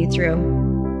leading you through.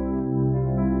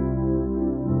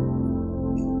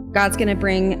 God's going to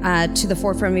bring to the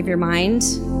forefront of your mind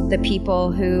the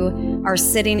people who are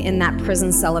sitting in that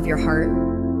prison cell of your heart.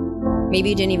 Maybe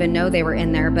you didn't even know they were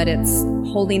in there, but it's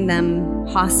holding them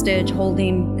hostage,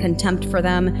 holding contempt for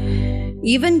them,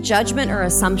 even judgment or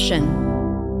assumption.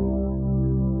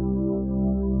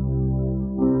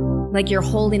 Like you're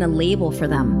holding a label for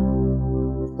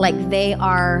them. Like they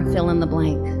are fill in the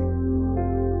blank.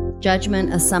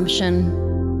 Judgment,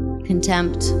 assumption,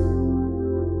 contempt,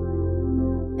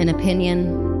 an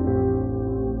opinion.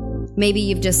 Maybe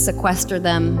you've just sequestered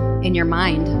them in your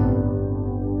mind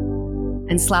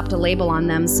and slapped a label on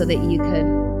them so that you could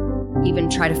even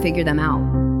try to figure them out.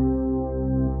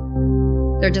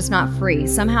 They're just not free.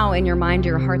 Somehow in your mind,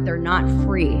 your heart, they're not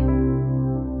free.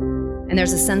 And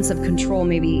there's a sense of control,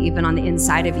 maybe even on the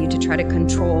inside of you, to try to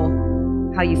control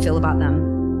how you feel about them.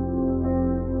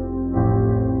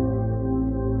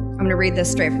 I'm going to read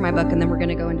this straight from my book, and then we're going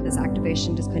to go into this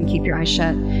activation. Just go ahead and keep your eyes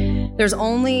shut. There's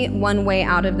only one way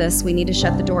out of this. We need to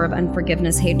shut the door of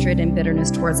unforgiveness, hatred, and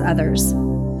bitterness towards others.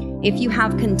 If you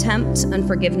have contempt,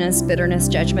 unforgiveness, bitterness,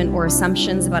 judgment, or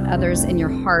assumptions about others in your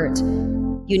heart,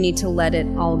 you need to let it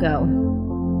all go.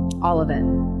 All of it.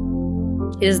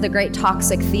 It is the great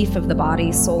toxic thief of the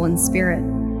body, soul, and spirit.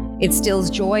 It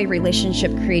steals joy,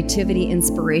 relationship, creativity,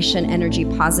 inspiration, energy,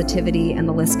 positivity, and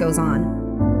the list goes on.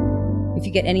 If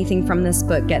you get anything from this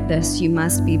book, get this: you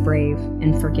must be brave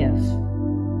and forgive.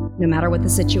 No matter what the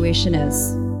situation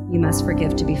is, you must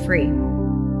forgive to be free.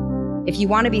 If you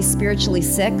want to be spiritually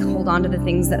sick, hold on to the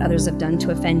things that others have done to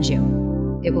offend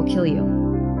you. It will kill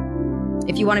you.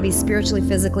 If you want to be spiritually,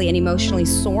 physically, and emotionally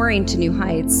soaring to new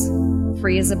heights,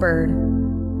 free as a bird,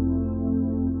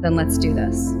 then let's do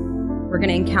this. We're going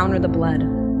to encounter the blood.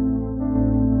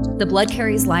 The blood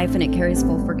carries life and it carries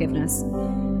full forgiveness.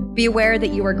 Be aware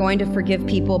that you are going to forgive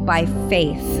people by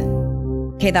faith.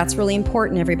 Okay, that's really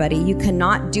important, everybody. You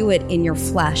cannot do it in your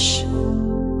flesh.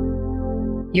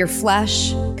 Your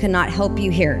flesh cannot help you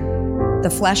here. The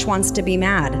flesh wants to be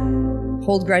mad,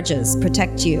 hold grudges,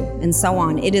 protect you, and so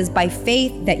on. It is by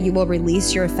faith that you will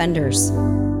release your offenders.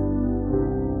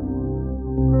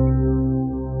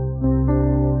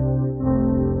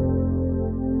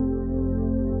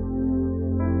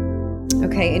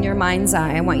 Okay, in your mind's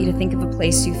eye, I want you to think of a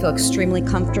place you feel extremely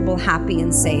comfortable, happy,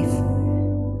 and safe.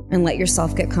 And let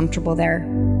yourself get comfortable there,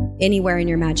 anywhere in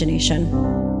your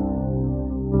imagination.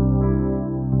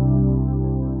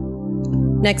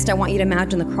 Next, I want you to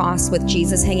imagine the cross with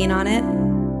Jesus hanging on it.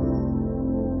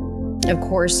 Of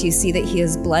course, you see that he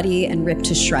is bloody and ripped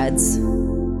to shreds.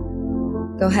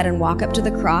 Go ahead and walk up to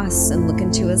the cross and look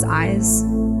into his eyes.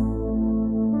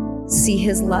 See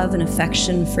his love and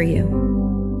affection for you.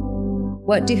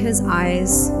 What do his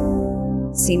eyes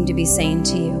seem to be saying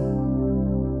to you?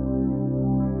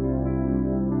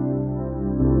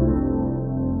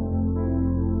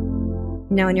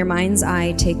 Now, in your mind's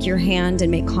eye, take your hand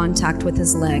and make contact with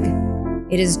his leg.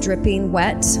 It is dripping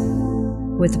wet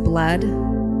with blood.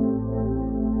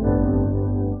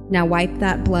 Now wipe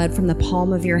that blood from the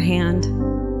palm of your hand.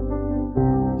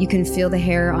 You can feel the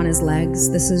hair on his legs.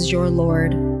 This is your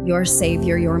Lord, your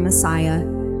Savior, your Messiah,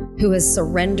 who has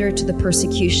surrendered to the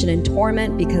persecution and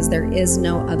torment because there is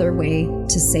no other way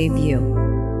to save you.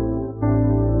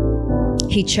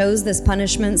 He chose this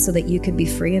punishment so that you could be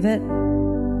free of it.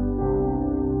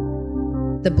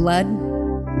 The blood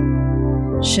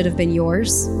should have been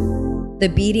yours.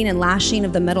 The beating and lashing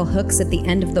of the metal hooks at the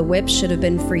end of the whip should have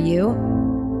been for you,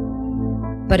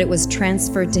 but it was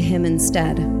transferred to him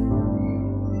instead.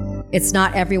 It's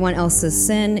not everyone else's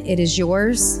sin, it is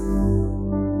yours.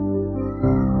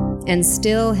 And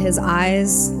still his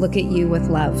eyes look at you with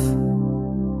love.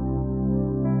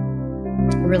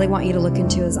 I really want you to look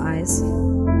into his eyes.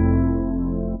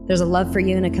 There's a love for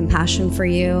you and a compassion for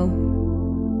you.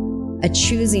 A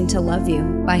choosing to love you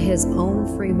by his own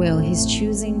free will. He's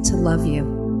choosing to love you.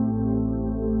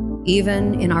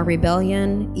 Even in our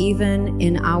rebellion, even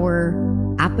in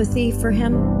our apathy for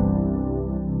him.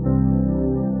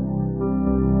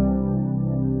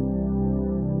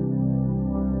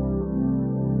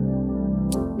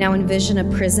 Now envision a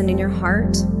prison in your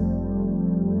heart.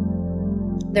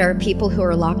 There are people who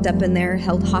are locked up in there,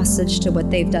 held hostage to what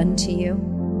they've done to you.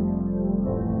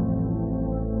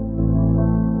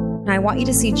 I want you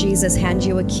to see Jesus hand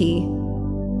you a key.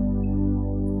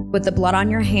 With the blood on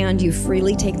your hand, you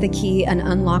freely take the key and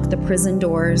unlock the prison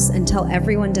doors and tell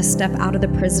everyone to step out of the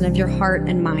prison of your heart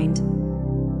and mind.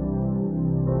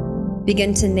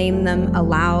 Begin to name them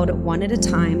aloud, one at a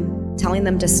time, telling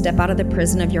them to step out of the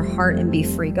prison of your heart and be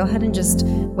free. Go ahead and just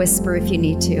whisper if you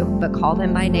need to, but call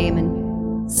them by name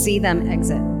and see them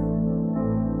exit.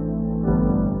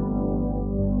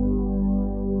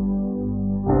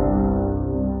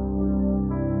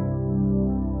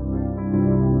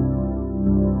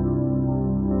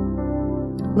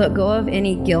 Let go of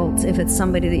any guilt if it's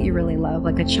somebody that you really love,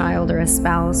 like a child or a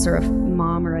spouse or a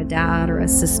mom or a dad or a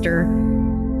sister.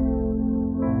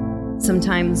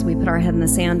 Sometimes we put our head in the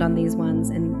sand on these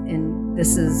ones, and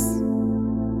this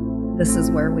is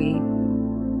where we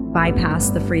bypass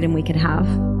the freedom we could have.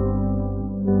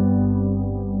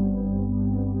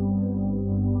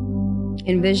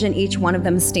 Envision each one of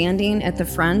them standing at the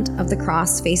front of the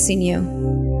cross facing you.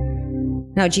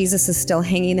 Now Jesus is still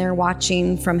hanging there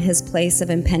watching from his place of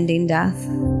impending death.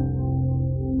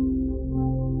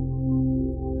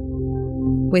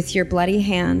 With your bloody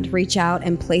hand, reach out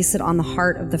and place it on the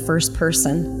heart of the first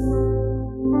person.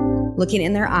 Looking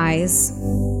in their eyes,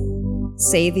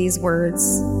 say these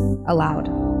words aloud.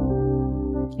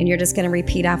 And you're just going to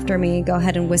repeat after me. Go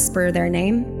ahead and whisper their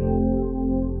name.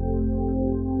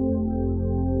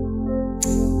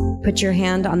 Put your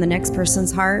hand on the next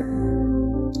person's heart,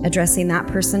 addressing that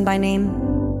person by name.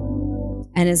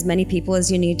 And as many people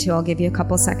as you need to, I'll give you a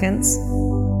couple seconds.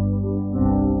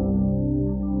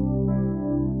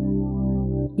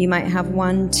 You might have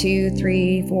 1, 2,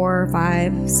 3, 4,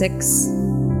 5, 6.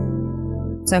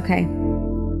 It's okay.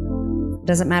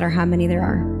 Doesn't matter how many there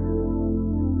are.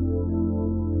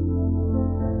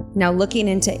 Now looking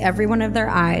into every one of their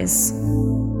eyes,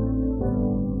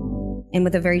 and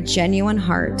with a very genuine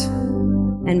heart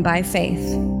and by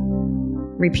faith,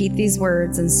 repeat these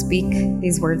words and speak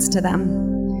these words to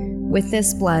them. With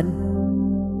this blood,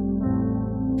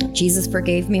 Jesus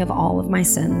forgave me of all of my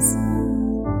sins.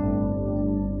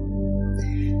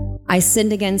 I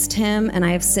sinned against him and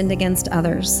I have sinned against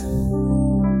others.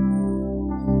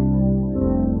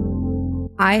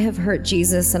 I have hurt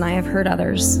Jesus and I have hurt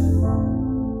others.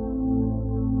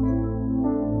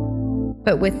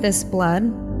 But with this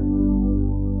blood,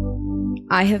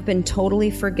 I have been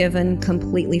totally forgiven,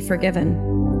 completely forgiven.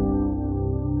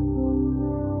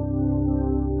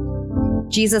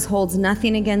 Jesus holds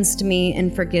nothing against me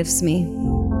and forgives me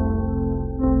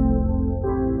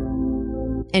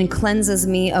and cleanses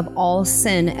me of all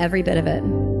sin, every bit of it.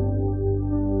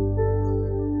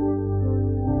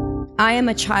 I am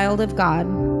a child of God,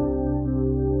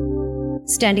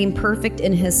 standing perfect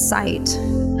in His sight,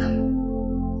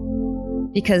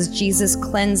 because Jesus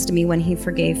cleansed me when He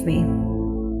forgave me.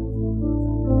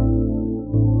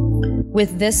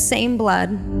 With this same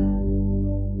blood,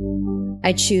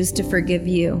 I choose to forgive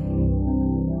you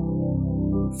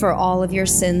for all of your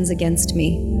sins against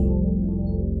me.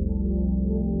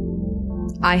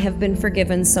 I have been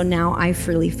forgiven, so now I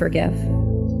freely forgive.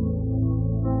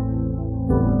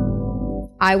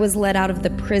 I was let out of the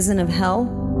prison of hell,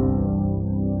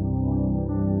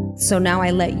 so now I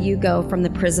let you go from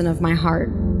the prison of my heart.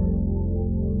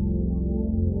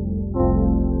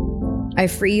 I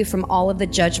free you from all of the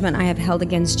judgment I have held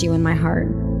against you in my heart.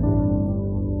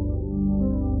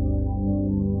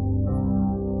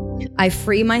 I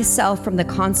free myself from the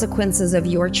consequences of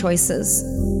your choices.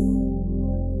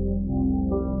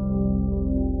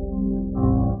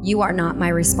 You are not my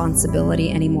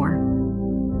responsibility anymore.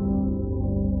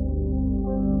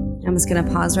 I'm just going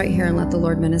to pause right here and let the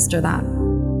Lord minister that.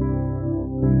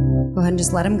 Go ahead and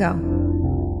just let Him go.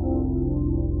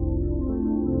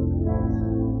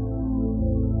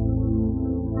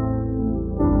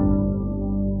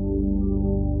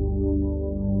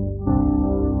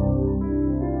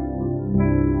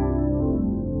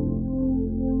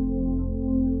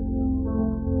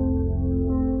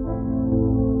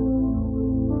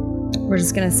 We're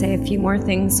just going to say a few more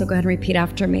things, so go ahead and repeat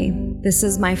after me. This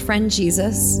is my friend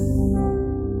Jesus.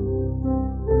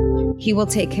 He will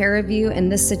take care of you,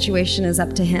 and this situation is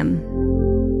up to Him.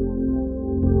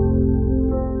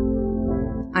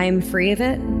 I am free of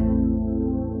it.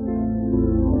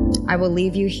 I will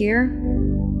leave you here,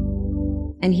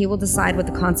 and He will decide what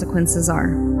the consequences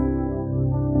are.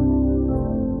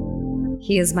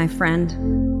 He is my friend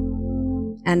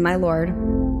and my Lord,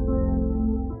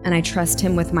 and I trust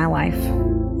Him with my life.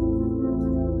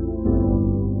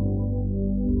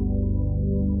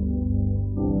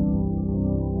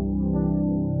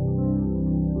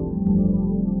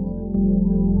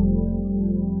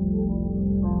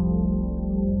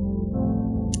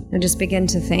 And just begin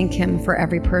to thank Him for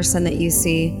every person that you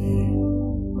see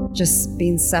just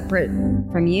being separate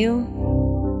from you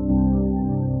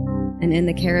and in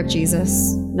the care of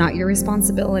Jesus, not your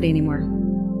responsibility anymore.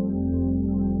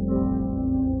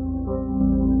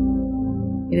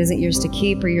 It isn't yours to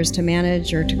keep or yours to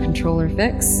manage or to control or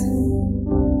fix.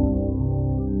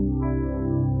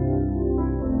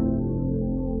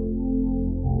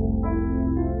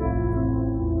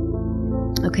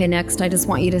 Okay, next, I just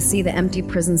want you to see the empty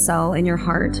prison cell in your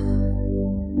heart.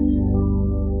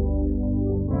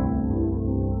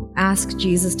 Ask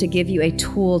Jesus to give you a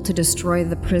tool to destroy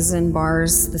the prison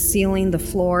bars, the ceiling, the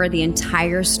floor, the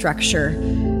entire structure.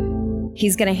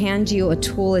 He's going to hand you a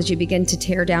tool as you begin to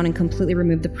tear down and completely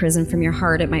remove the prison from your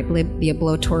heart. It might be a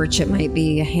blowtorch, it might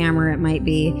be a hammer, it might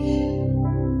be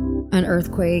an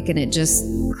earthquake, and it just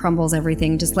crumbles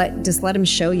everything. Just let Him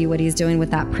show you what He's doing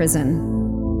with that prison.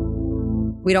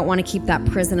 We don't want to keep that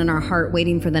prison in our heart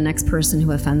waiting for the next person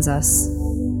who offends us.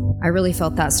 I really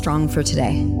felt that strong for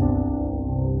today.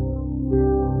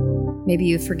 Maybe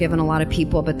you've forgiven a lot of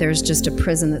people, but there's just a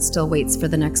prison that still waits for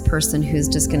the next person who's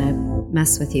just going to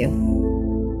mess with you.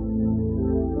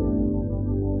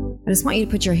 I just want you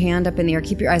to put your hand up in the air.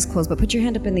 Keep your eyes closed, but put your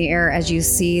hand up in the air as you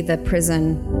see the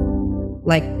prison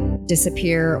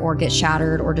disappear or get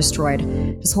shattered or destroyed.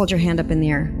 Just hold your hand up in the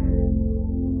air.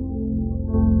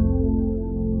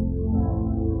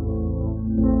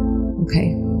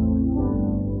 Okay.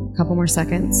 A couple more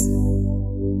seconds.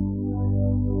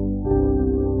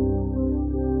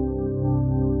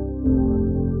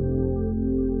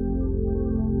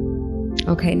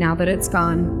 Okay, now that it's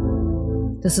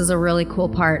gone, this is a really cool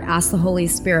part. Ask the Holy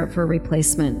Spirit for a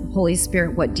replacement. Holy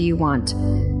Spirit, what do you want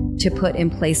to put in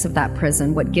place of that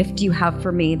prison? What gift do you have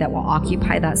for me that will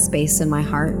occupy that space in my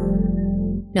heart?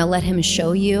 Now let Him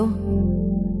show you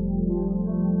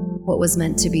what was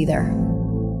meant to be there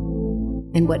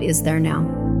and what is there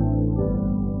now.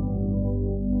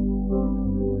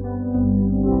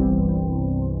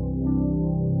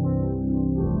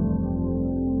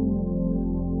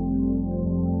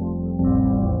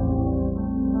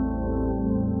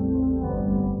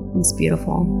 It's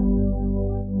beautiful.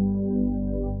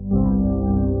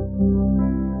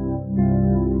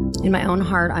 In my own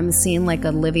heart, I'm seeing like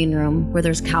a living room where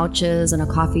there's couches and a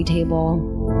coffee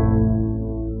table.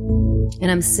 And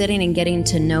I'm sitting and getting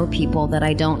to know people that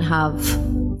I don't have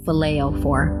phileo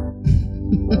for.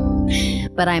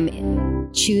 But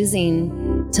I'm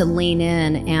choosing to lean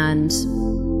in and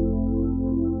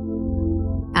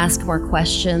ask more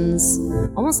questions,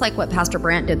 almost like what Pastor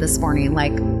Brandt did this morning.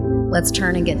 Like, let's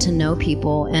turn and get to know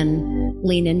people and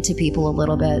lean into people a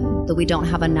little bit that we don't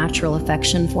have a natural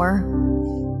affection for.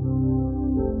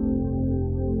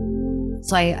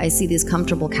 So I see these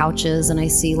comfortable couches, and I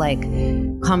see like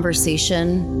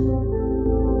conversation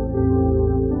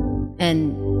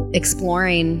and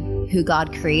exploring who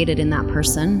God created in that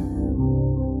person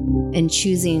and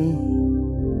choosing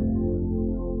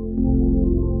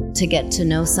to get to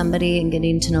know somebody and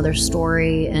getting to know their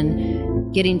story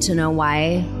and getting to know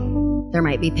why there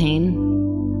might be pain,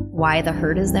 why the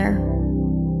hurt is there.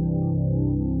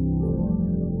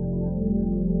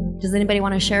 Does anybody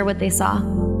want to share what they saw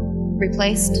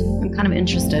replaced? I'm kind of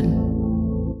interested.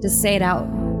 Just say it out.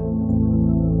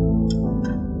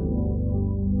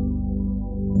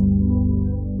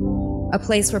 A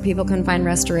place where people can find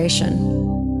restoration.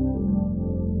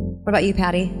 What about you,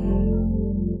 Patty?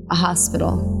 A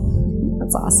hospital.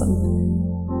 That's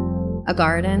awesome. A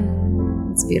garden.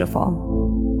 It's beautiful.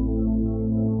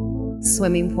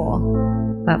 Swimming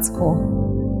pool. That's cool.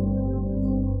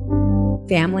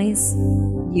 Families.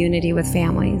 Unity with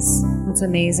families. That's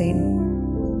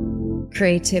amazing.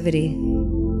 Creativity.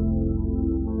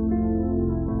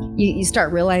 You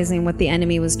start realizing what the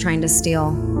enemy was trying to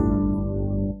steal,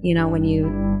 you know, when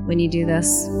you do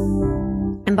this.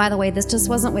 And by the way, this just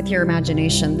wasn't with your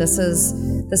imagination. This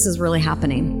is really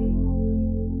happening.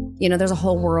 You know, there's a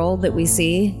whole world that we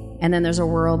see, and then there's a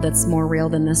world that's more real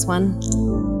than this one.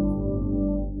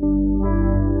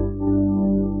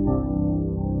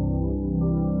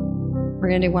 We're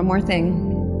going to do one more thing.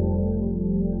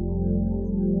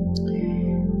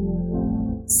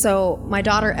 So my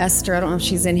daughter Esther, I don't know if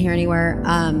she's in here anywhere,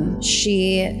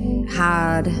 she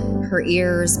had her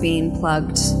ears being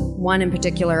plugged, one in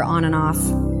particular on and off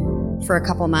for a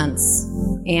couple months,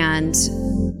 and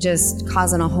just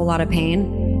causing a whole lot of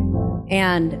pain.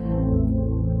 And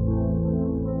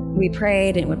we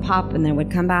prayed, and it would pop, and then it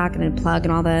would come back, and it'd plug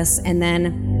and all this. And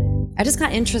then I just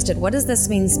got interested. What does this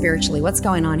mean spiritually? What's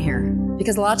going on here?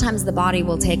 Because a lot of times the body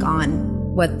will take on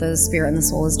what the spirit and the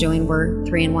soul is doing. We're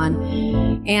 3 in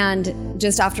 1. And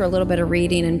just after a little bit of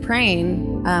reading and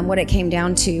praying, what it came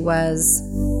down to was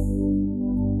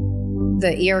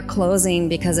the ear closing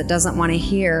because it doesn't want to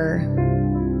hear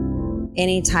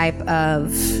any type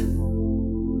of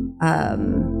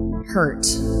hurt.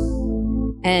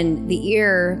 And the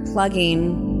ear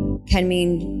plugging can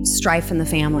mean strife in the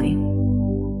family.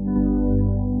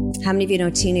 How many of you know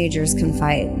teenagers can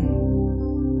fight?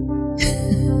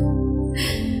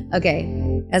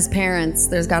 Okay, as parents,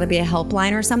 there's got to be a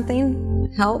helpline or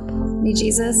something. Help me,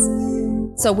 Jesus.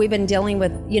 So we've been dealing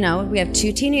with, you know, we have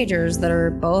 2 teenagers that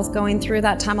are both going through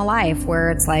that time of life where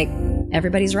it's like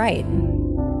everybody's right,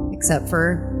 except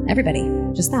for everybody,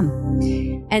 just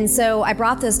them. And so I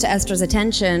brought this to Esther's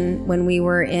attention when we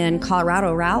were in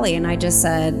Colorado rally, and I just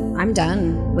said, I'm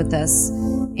done with this.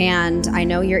 And I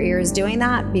know your ear is doing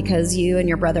that because you and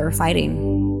your brother are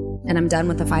fighting, and I'm done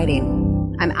with the fighting.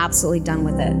 I'm absolutely done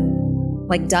with it.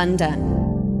 Like done.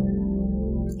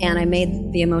 And I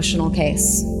made the emotional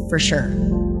case for sure.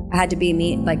 I had to be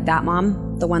me, like that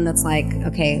mom, the one that's like,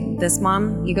 okay, this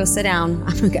mom, you go sit down.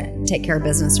 I'm going to take care of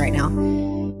business right now.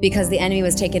 Because the enemy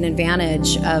was taking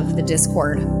advantage of the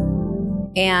discord.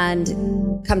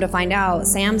 And come to find out,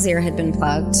 Sam's ear had been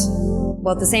plugged.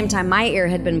 Well, at the same time, my ear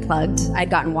had been plugged.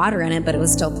 I'd gotten water in it, but it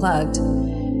was still plugged.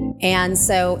 And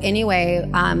so anyway,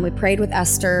 we prayed with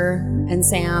Esther and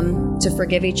Sam to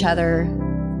forgive each other,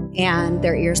 and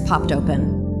their ears popped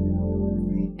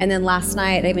open. And then last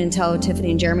night, I didn't even tell Tiffany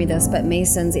and Jeremy this, but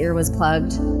Mason's ear was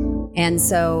plugged. And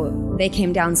so they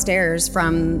came downstairs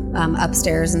from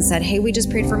upstairs and said, hey, we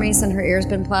just prayed for Mason. Her ear's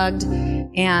been plugged.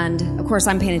 And of course,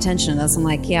 I'm paying attention to this. I'm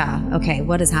like, yeah, okay,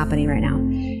 what is happening right now?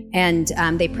 And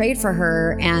they prayed for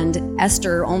her, and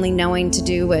Esther, only knowing to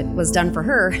do what was done for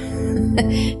her,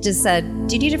 just said,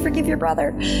 do you need to forgive your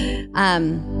brother?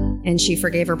 And she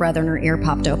forgave her brother, and her ear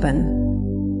popped open.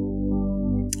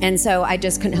 And so I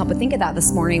just couldn't help but think of that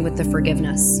this morning with the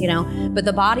forgiveness, you know. But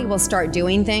the body will start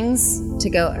doing things to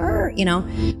go, you know.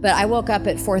 But I woke up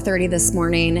at 4:30 this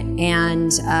morning, and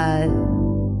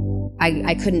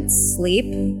I couldn't sleep,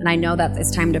 and I know that it's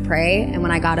time to pray. And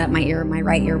when I got up, my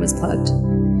right ear was plugged.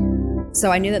 So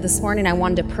I knew that this morning I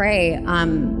wanted to pray.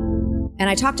 And And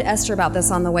I talked to Esther about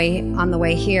this on the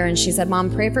way here, and she said,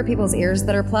 Mom, pray for people's ears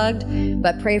that are plugged,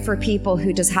 but pray for people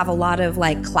who just have a lot of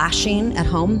like clashing at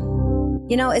home.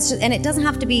 You know, it's just, and it doesn't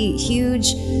have to be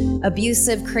huge,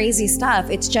 abusive, crazy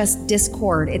stuff. It's just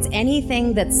discord. It's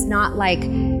anything that's not like,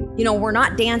 you know, we're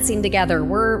not dancing together.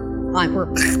 We're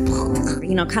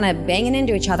you know, kind of banging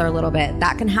into each other a little bit.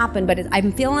 That can happen, but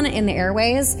I'm feeling it in the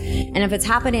airways. And if it's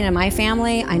happening in my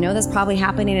family, I know that's probably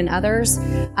happening in others.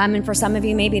 And for some of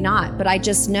you, maybe not. But I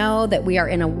just know that we are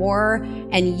in a war,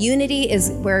 and unity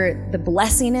is where the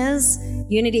blessing is.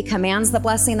 Unity commands the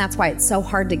blessing. That's why it's so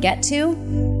hard to get to.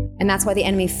 And that's why the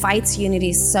enemy fights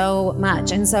unity so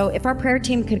much. And so if our prayer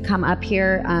team could come up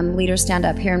here, leaders stand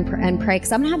up here and pray,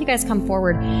 because I'm gonna have you guys come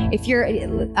forward. If your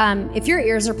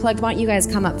ears are plugged, why don't you guys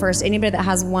come up first? Anybody that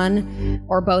has one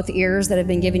or both ears that have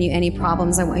been giving you any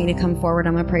problems, I want you to come forward.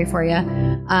 I'm gonna pray for you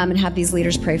and have these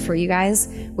leaders pray for you guys.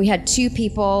 We had 2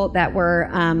 people that were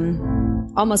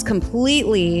almost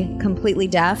completely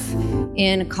deaf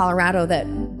in Colorado that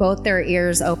both their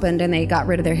ears opened and they got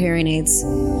rid of their hearing aids.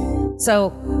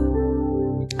 So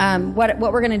what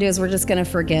we're going to do is we're just going to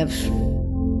forgive.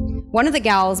 One of the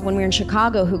gals, when we were in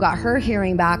Chicago, who got her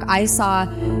hearing back, I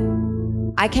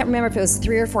can't remember if it was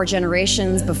 3 or 4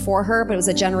 generations before her, but it was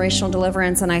a generational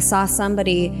deliverance. And I saw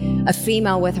somebody, a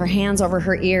female, with her hands over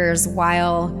her ears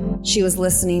while she was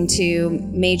listening to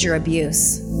major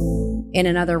abuse in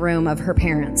another room of her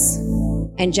parents.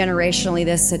 And generationally,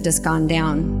 this had just gone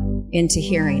down into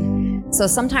hearing. So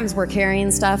sometimes we're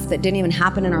carrying stuff that didn't even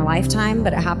happen in our lifetime,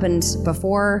 but it happened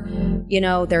before. You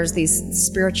know, there's these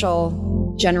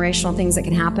spiritual, generational things that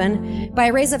can happen. By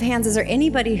a raise of hands, is there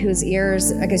anybody whose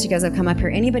ears, I guess you guys have come up here,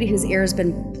 anybody whose ears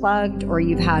been plugged, or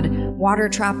you've had water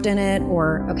trapped in it,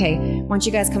 or, okay, why don't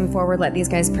you guys come forward, let these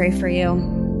guys pray for you.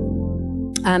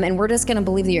 And we're just gonna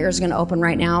believe the ears are gonna open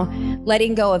right now,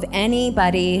 letting go of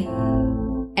anybody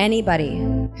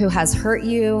who has hurt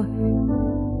you,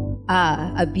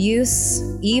 abuse,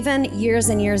 even years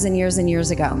and years and years and years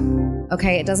ago.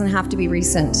 Okay, it doesn't have to be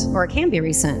recent, or it can be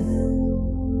recent.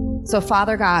 So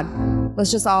Father God,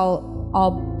 let's just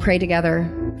all pray together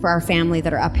for our family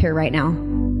that are up here right now.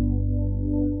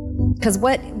 Because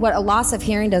what a loss of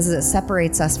hearing does is it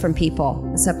separates us from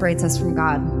people. It separates us from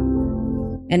God.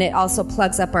 And it also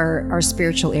plugs up our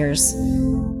spiritual ears.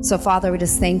 So Father, we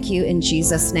just thank you in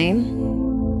Jesus'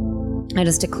 name. I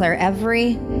just declare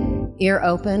every ear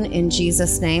open in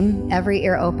Jesus' name. Every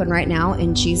ear open right now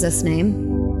in Jesus' name.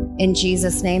 In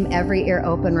Jesus' name, every ear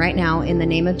open right now in the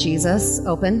name of Jesus.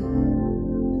 Open.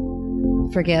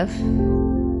 Forgive.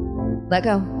 Let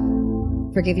go.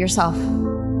 Forgive yourself.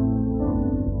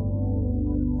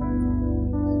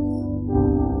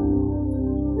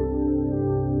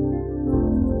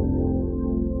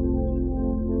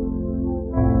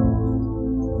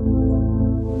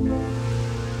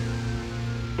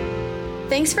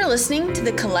 Thanks for listening to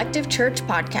the Collective Church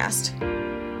podcast.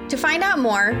 To find out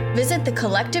more, visit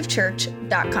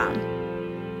thecollectivechurch.com.